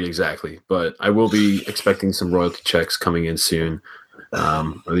just copy it exactly, but I will be expecting some royalty checks coming in soon,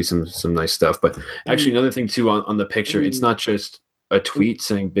 or at least some nice stuff. But actually, another thing too on the picture, it's not just a tweet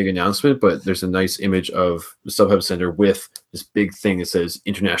saying big announcement, but there's a nice image of the StubHub Center with this big thing that says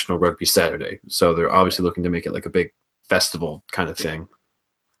International Rugby Saturday. So they're obviously looking to make it like a big festival kind of thing.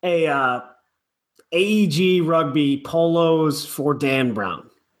 AEG Rugby polos for Dan Brown.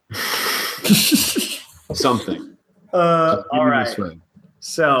 Something. All right.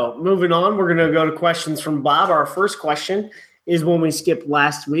 So moving on, we're going to go to questions from Bob. Our first question is one we skipped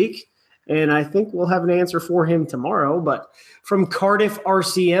last week, and I think we'll have an answer for him tomorrow. But from Cardiff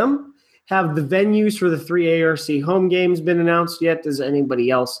RCM, have the venues for the 3 ARC home games been announced yet? Does anybody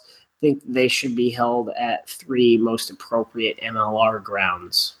else think they should be held at 3 most appropriate MLR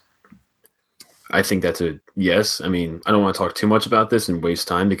grounds? I think that's a yes. I mean, I don't want to talk too much about this and waste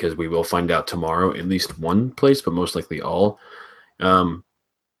time because we will find out tomorrow at least one place, but most likely all.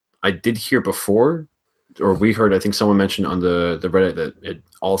 I did hear before, or we heard, I think someone mentioned on the Reddit that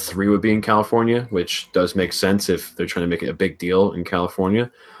all 3 would be in California, which does make sense if they're trying to make it a big deal in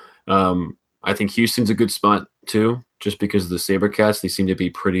California. I think Houston's a good spot too, just because of the SaberCats. They seem to be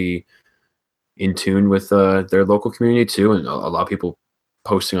pretty in tune with their local community too, and a lot of people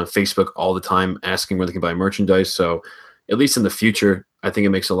posting on Facebook all the time asking where they can buy merchandise. So at least in the future, I think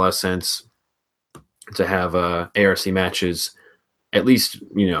it makes a lot of sense to have ARC matches at least,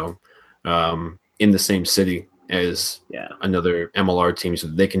 in the same city as another MLR team so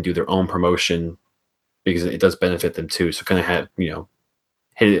that they can do their own promotion because it does benefit them too. So kind of have,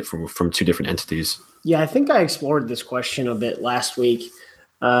 hit it from 2 different entities. Yeah, I think I explored this question a bit last week.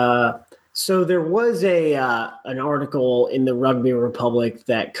 So there was an article in the Rugby Republic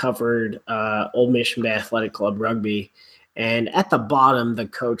that covered Old Mission Bay Athletic Club rugby, and at the bottom, the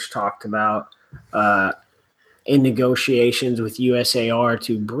coach talked about in negotiations with USAR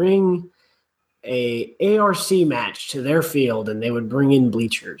to bring a ARC match to their field, and they would bring in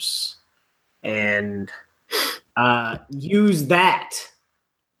bleachers and use that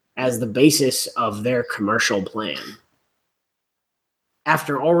as the basis of their commercial plan.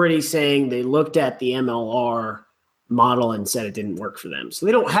 After already saying they looked at the MLR model and said it didn't work for them. So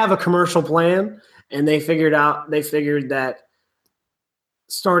they don't have a commercial plan, and they figured that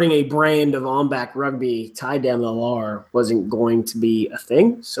starting a brand of on-back rugby tied to MLR wasn't going to be a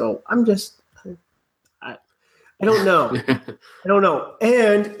thing. So I don't know. I don't know.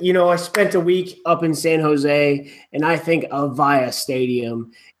 And, I spent a week up in San Jose, and I think Avaya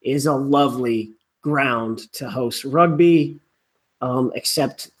Stadium is a lovely ground to host rugby.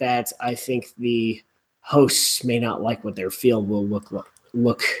 Except that I think the hosts may not like what their field will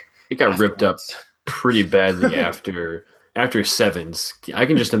look. It got ripped up pretty badly after sevens. I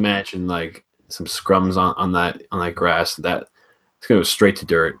can just imagine like some scrums on that grass. That it's gonna go straight to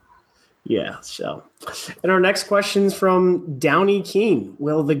dirt. Yeah. So, and our next question is from Downey Keene.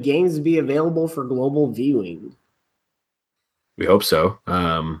 Will the games be available for global viewing? We hope so.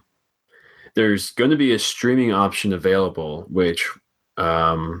 There's going to be a streaming option available, which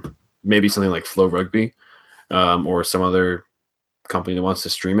maybe something like Flow Rugby or some other company that wants to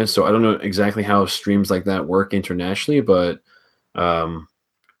stream it. So I don't know exactly how streams like that work internationally, but I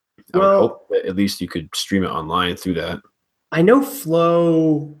would hope that at least you could stream it online through that. I know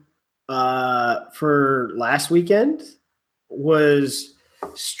Flow for last weekend was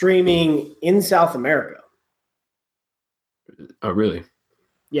streaming in South America. Oh, really?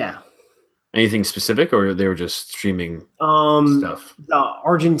 Yeah. Anything specific, or they were just streaming stuff? The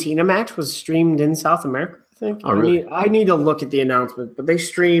Argentina match was streamed in South America, I think. Oh, really? I need to look at the announcement, but they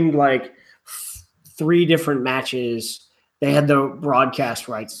streamed like 3 different matches. They had the broadcast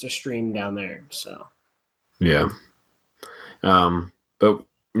rights to stream down there. So, yeah. But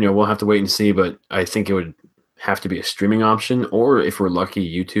we'll have to wait and see. But I think it would have to be a streaming option, or if we're lucky,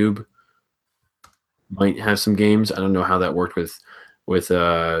 YouTube might have some games. I don't know how that worked with with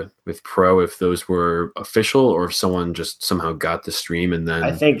Pro, if those were official or if someone just somehow got the stream and then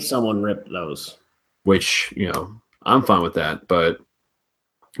I think someone ripped those. which I'm fine with that, but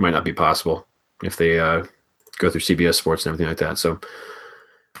it might not be possible if they go through CBS Sports and everything like that. So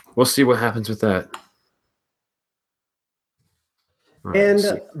we'll see what happens with that. All right, let's see.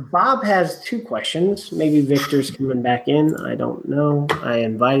 And Bob has 2 questions. Maybe Victor's coming back in. I don't know. I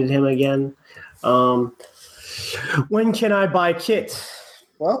invited him again. When can I buy kit?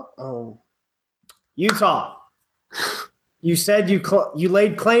 Well, Utah. You said you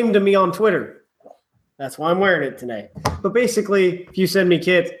laid claim to me on Twitter. That's why I'm wearing it today. But basically, if you send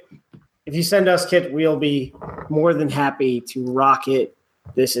us kit, we'll be more than happy to rock it.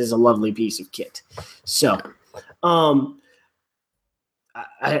 This is a lovely piece of kit. So,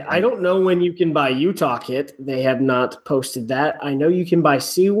 I don't know when you can buy Utah kit. They have not posted that. I know you can buy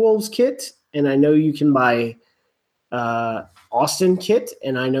Seawolves kit, and I know you can buy Austin kit,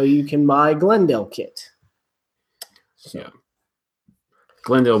 and I know you can buy Glendale kit. So. Yeah.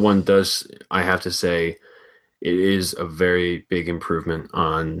 Glendale one does, I have to say, it is a very big improvement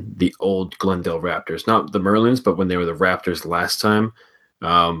on the old Glendale Raptors. Not the Merlins, but when they were the Raptors last time.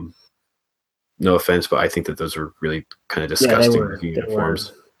 No offense, but I think that those were really kind of disgusting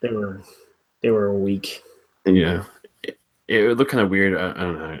uniforms. They were weak. And it looked kind of weird. I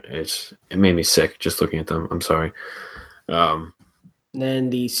don't know. It made me sick just looking at them. I'm sorry.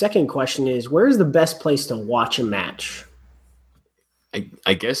 Then the second question is, where's the best place to watch a match?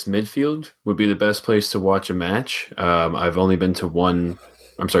 I guess midfield would be the best place to watch a match. I've only been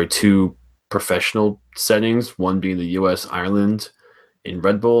to 2 professional settings, one being the US Ireland in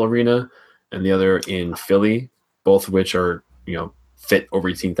Red Bull Arena and the other in Philly, both of which are, fit over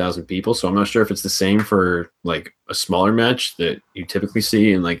 18,000 people. So I'm not sure if it's the same for like a smaller match that you typically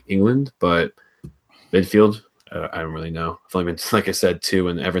see in like England, but midfield, I don't really know. I've only been, like I said, 2,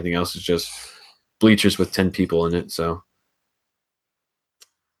 and everything else is just bleachers with 10 people in it. So,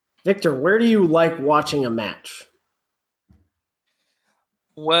 Victor, where do you like watching a match?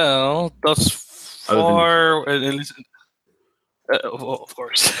 Well, thus far, at least, of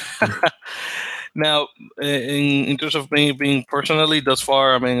course. Now, in terms of me being personally, thus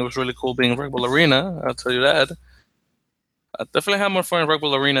far, I mean, it was really cool being in Red Bull Arena. I'll tell you that. I definitely had more fun in Red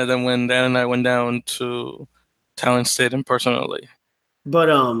Bull Arena than when Dan and I went down to Talent Stadium personally. But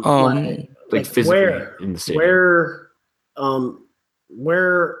like physically where in the stadium,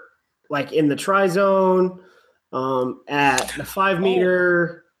 where like in the tri zone, at the 5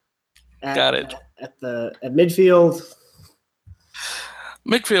 meter, Got it. at midfield.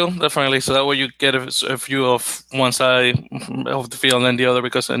 Midfield, definitely. So that way you get a view of one side of the field and then the other,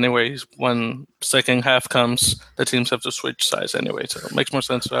 because anyways, when second half comes, the teams have to switch sides anyway. So it makes more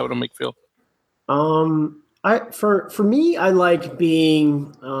sense to have it on midfield. For me, I like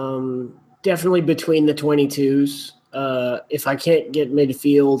being definitely between the 22s. If I can't get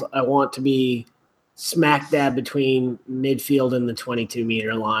midfield, I want to be smack dab between midfield and the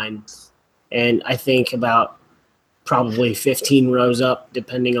 22-meter line. And I think about probably 15 rows up,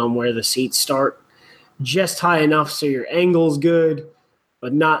 depending on where the seats start. Just high enough so your angle's good,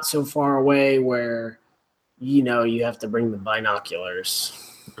 but not so far away where, you have to bring the binoculars.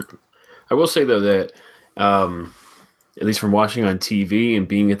 I will say, though, that at least from watching on TV and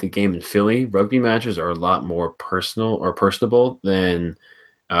being at the game in Philly, rugby matches are a lot more personal or personable than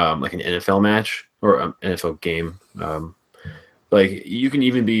like an NFL match or an NFL game. Like you can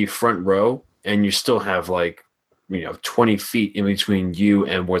even be front row and you still have 20 feet in between you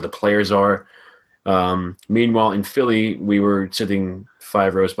and where the players are. Meanwhile, in Philly, we were sitting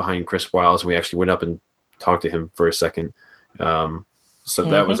 5 rows behind Chris Wiles. We actually went up and talked to him for a second. So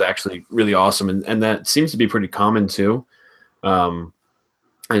that was actually really awesome. And that seems to be pretty common too. And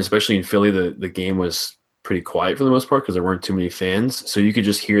especially in Philly, the game was pretty quiet for the most part because there weren't too many fans. So you could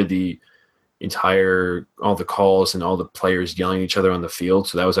just hear all the calls and all the players yelling at each other on the field.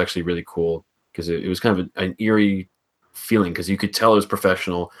 So that was actually really cool because it was kind of an eerie feeling because you could tell it was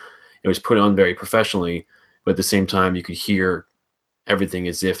professional. It was put on very professionally, but at the same time, you could hear everything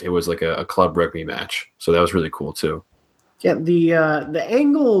as if it was like a club rugby match. So that was really cool too. Yeah, the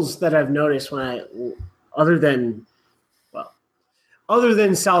angles that I've noticed other than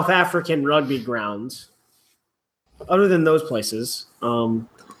South African rugby grounds, other than those places, the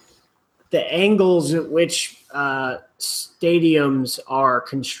angles at which stadiums are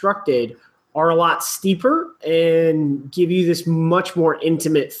constructed are a lot steeper and give you this much more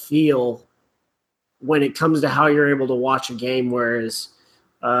intimate feel when it comes to how you're able to watch a game, whereas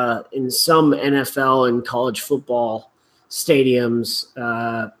in some NFL and college football stadiums,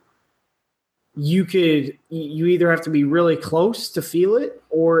 you either have to be really close to feel it,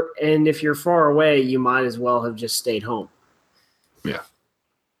 and if you're far away, you might as well have just stayed home. Yeah.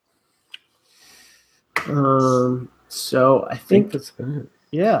 So I think that's good.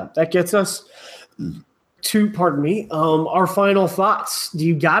 Yeah, that gets us to, pardon me, our final thoughts. Do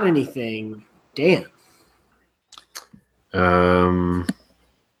you got anything, Dan? No.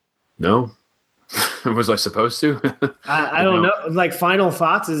 Was I supposed to? I don't know. Like, final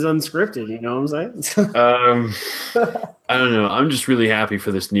thoughts is unscripted. You know what I'm saying? I don't know. I'm just really happy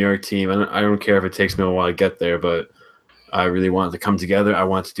for this New York team. I don't care if it takes me a while to get there, but I really want it to come together. I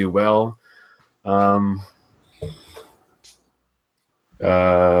want to do well.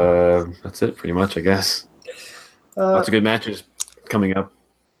 That's it, pretty much, I guess. Lots of good matches coming up.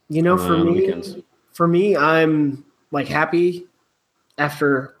 You know, for me, I'm like happy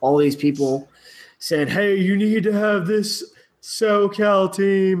after all these people said, "Hey, you need to have this SoCal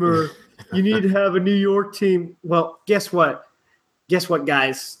team, or you need to have a New York team." Well, guess what? Guess what,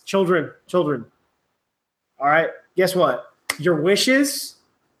 guys? Children. All right. Guess what? Your wishes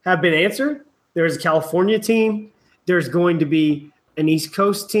have been answered. There's a California team. There's going to be an East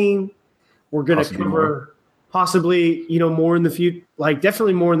Coast team. We're going to cover possibly, more in the future, like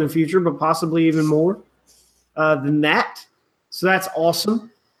definitely more in the future, but possibly even more than that. So that's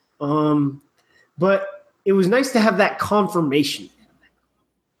awesome. But it was nice to have that confirmation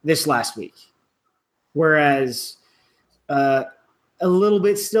this last week. Whereas a little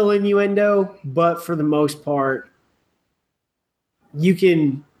bit still innuendo, but for the most part, you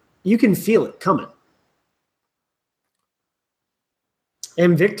can feel it coming.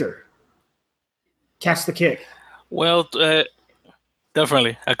 And Victor, catch the kick. Well,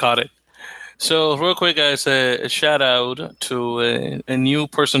 definitely, I caught it. So real quick, guys, a shout out to a new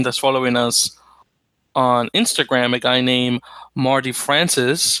person that's following us on Instagram, a guy named Marty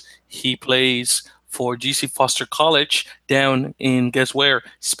Francis. He plays for GC Foster College down in, guess where?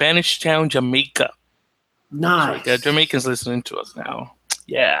 Spanish Town, Jamaica. Nice. So, Jamaicans listening to us now.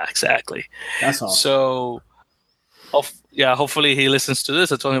 Yeah, exactly. That's awesome. So, hopefully he listens to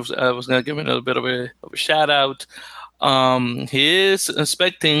this. I told him I was going to give him a little bit of a shout out. He is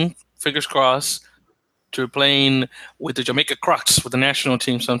expecting, fingers crossed, to be playing with the Jamaica Crocs with the national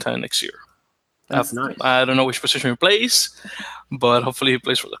team sometime next year. That's nice. I don't know which position he plays, but hopefully he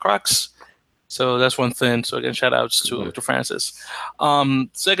plays for the Crocs. So that's one thing. So again, shout outs to Francis.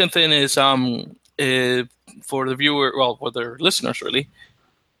 Second thing is for the viewer, well, for the listeners really.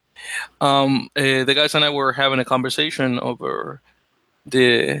 The guys and I were having a conversation over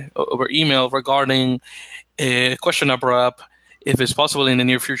email regarding a question I brought up. If it's possible in the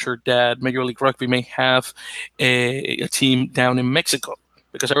near future that Major League Rugby may have a team down in Mexico,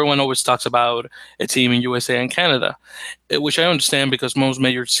 because everyone always talks about a team in USA and Canada, which I understand because most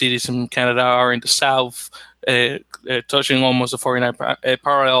major cities in Canada are in the south, touching almost the 49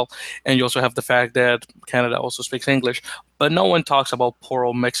 parallel, and you also have the fact that Canada also speaks English, but no one talks about poor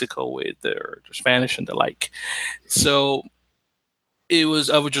old Mexico with their Spanish and the like. So I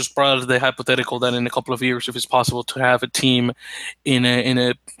would just brought up the hypothetical that in a couple of years, if it's possible to have a team in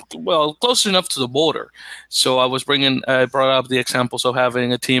a close enough to the border. So I brought up the examples of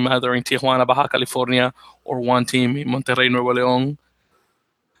having a team either in Tijuana, Baja California, or one team in Monterrey, Nuevo León,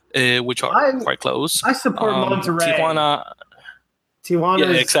 which are quite close. I support Monterrey. Tijuana.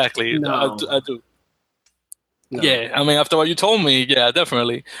 Yeah, exactly. No. I do. No. Yeah, I mean, after what you told me, yeah,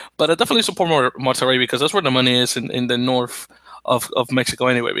 definitely. But I definitely support Monterrey because that's where the money is in the north of Mexico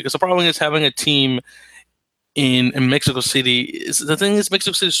anyway. Because the problem is having a team in Mexico City. The thing is,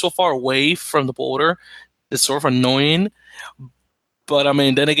 Mexico City is so far away from the border. It's sort of annoying. But I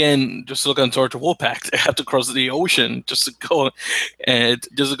mean, then again, just look at Georgia Wolfpack. They have to cross the ocean just to go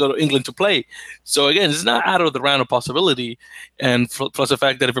to England to play. So again, it's not out of the realm of possibility. And plus the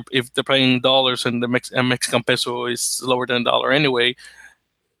fact that if they're playing dollars and the Mexican peso is lower than a dollar anyway,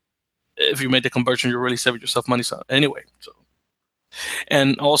 if you make the conversion, you're really saving yourself money anyway. So,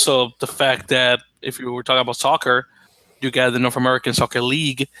 and also the fact that if you were talking about soccer, you got the North American Soccer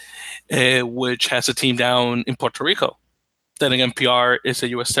League, which has a team down in Puerto Rico. Then again, PR is a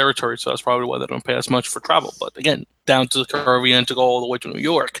U.S. territory, so that's probably why they don't pay as much for travel. But again, down to the Caribbean to go all the way to New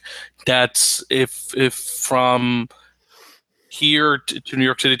York. That's if from here to New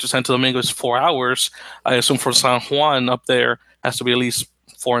York City to Santo Domingo is 4 hours. I assume for San Juan up there has to be at least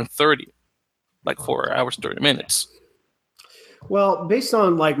 4:30, like 4 hours 30 minutes. Well, based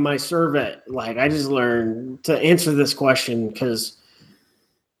on like my survey, like I just learned to answer this question because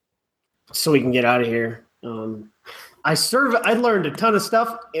so we can get out of here. I learned a ton of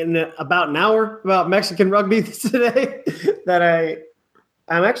stuff in about an hour about Mexican rugby today that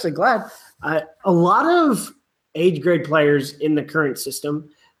I'm actually glad. A lot of age grade players in the current system,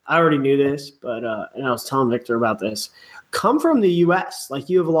 I already knew this, but and I was telling Victor about this, come from the U.S. Like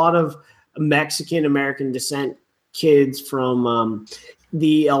you have a lot of Mexican American descent kids from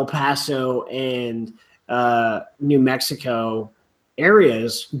the El Paso and New Mexico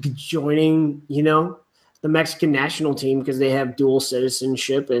areas joining, the Mexican national team because they have dual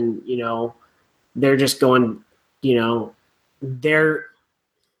citizenship and, they're just going, they're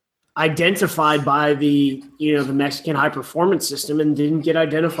identified by the Mexican high performance system and didn't get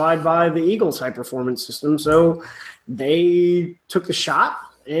identified by the Eagles high performance system. So they took the shot.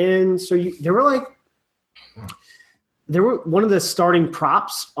 And so they were one of the starting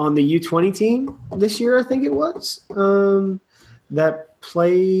props on the U20 team this year, I think it was, that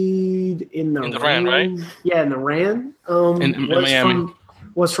played in the RAN, right? Yeah, in the RAN. In Miami.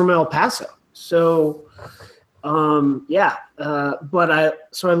 Was from El Paso. So, but I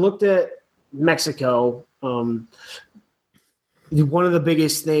looked at Mexico. One of the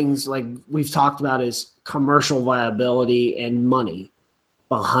biggest things, like we've talked about, is commercial viability and money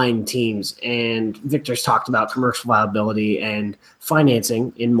behind teams. And Victor's talked about commercial viability and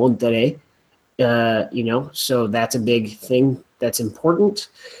financing in Monterrey. So that's a big thing that's important.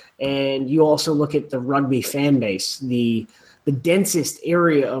 And you also look at the rugby fan base. The densest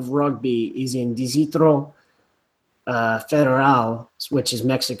area of rugby is in Distrito Federal, which is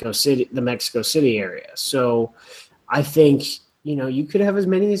Mexico City, the Mexico City area. So I think, you could have as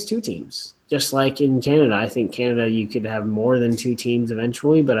many as 2 teams, just like in Canada. I think Canada, you could have more than 2 teams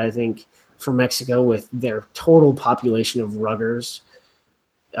eventually, but I think for Mexico, with their total population of ruggers,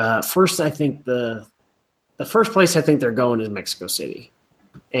 first, I think the first place I think they're going is Mexico City.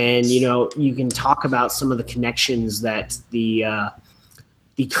 And, you can talk about some of the connections that the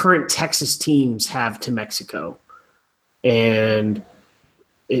current Texas teams have to Mexico. And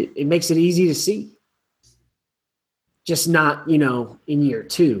it makes it easy to see. Just not, in year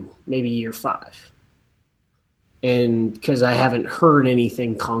 2, maybe year 5. And because I haven't heard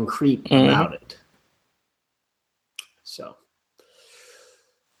anything concrete about it. So,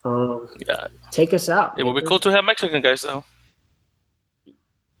 take us out. It would be cool to have Mexican guys, though.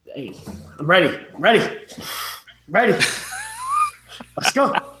 Hey, I'm ready. Let's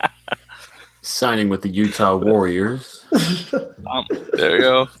go. Signing with the Utah Warriors. There you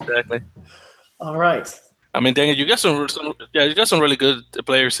go. Exactly. All right. I mean, dang it, you got some really good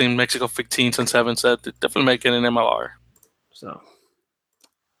players in Mexico 15s and 7s that definitely make it in MLR. So,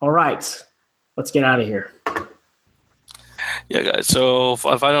 all right, let's get out of here. Yeah, guys. So,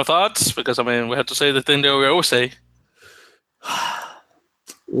 final thoughts, because we have to say the thing that we always say.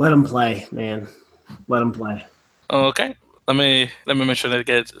 Let them play, man. Let them play. Okay. Let me mention it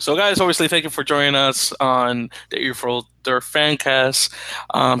again. So, guys, obviously, thank you for joining us on the Earful Dirt Fancast.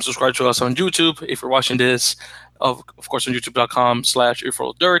 Subscribe to us on YouTube if you're watching this. Of course, on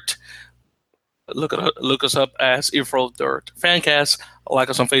youtube.com/EarfulDirt. Look us up as Earful Dirt Fancast. Like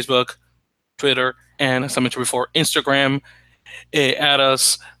us on Facebook, Twitter, and as I mentioned before, Instagram. Add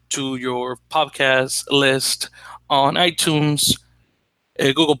us to your podcast list on iTunes,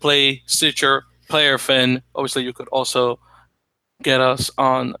 Google Play, Stitcher, Player FN. Obviously, you could also get us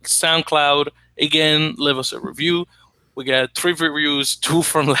on SoundCloud. Again, leave us a review. We got 3 reviews, 2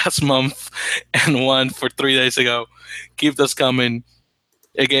 from last month and 1 for 3 days ago. Keep those coming.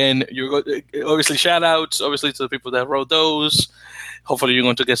 Again, obviously shout outs, obviously, to the people that wrote those. Hopefully you're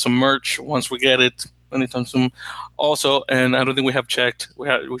going to get some merch once we get it anytime soon. Also, and I don't think we have checked. We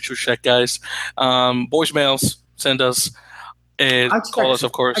should check, guys. Voicemails, send us. Call us,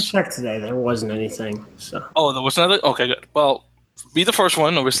 of course. I checked today. There wasn't anything. So. Oh, there was another? Okay, good. Well, be the first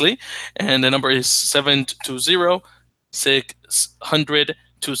one, obviously. And the number is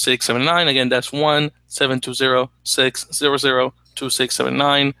 720-600-2679. Again, that's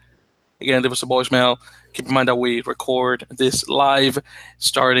 1-720-600-2679. Again, leave us a voicemail. Keep in mind that we record this live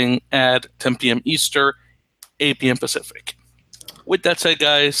starting at 10 p.m. Eastern, 8 p.m. Pacific. With that said,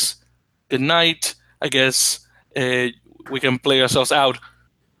 guys, good night. I guess we can play ourselves out.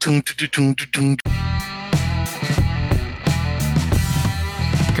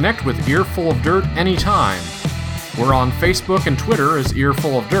 Connect with Earful of Dirt anytime. We're on Facebook and Twitter as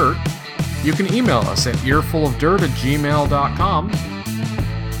Earful of Dirt. You can email us at earfulofdirt@gmail.com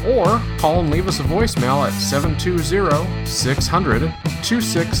or call and leave us a voicemail at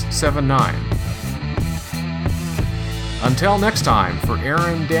 720-600-2679. Until next time, for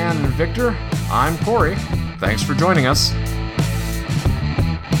Aaron, Dan, and Victor, I'm Corey. Thanks for joining us.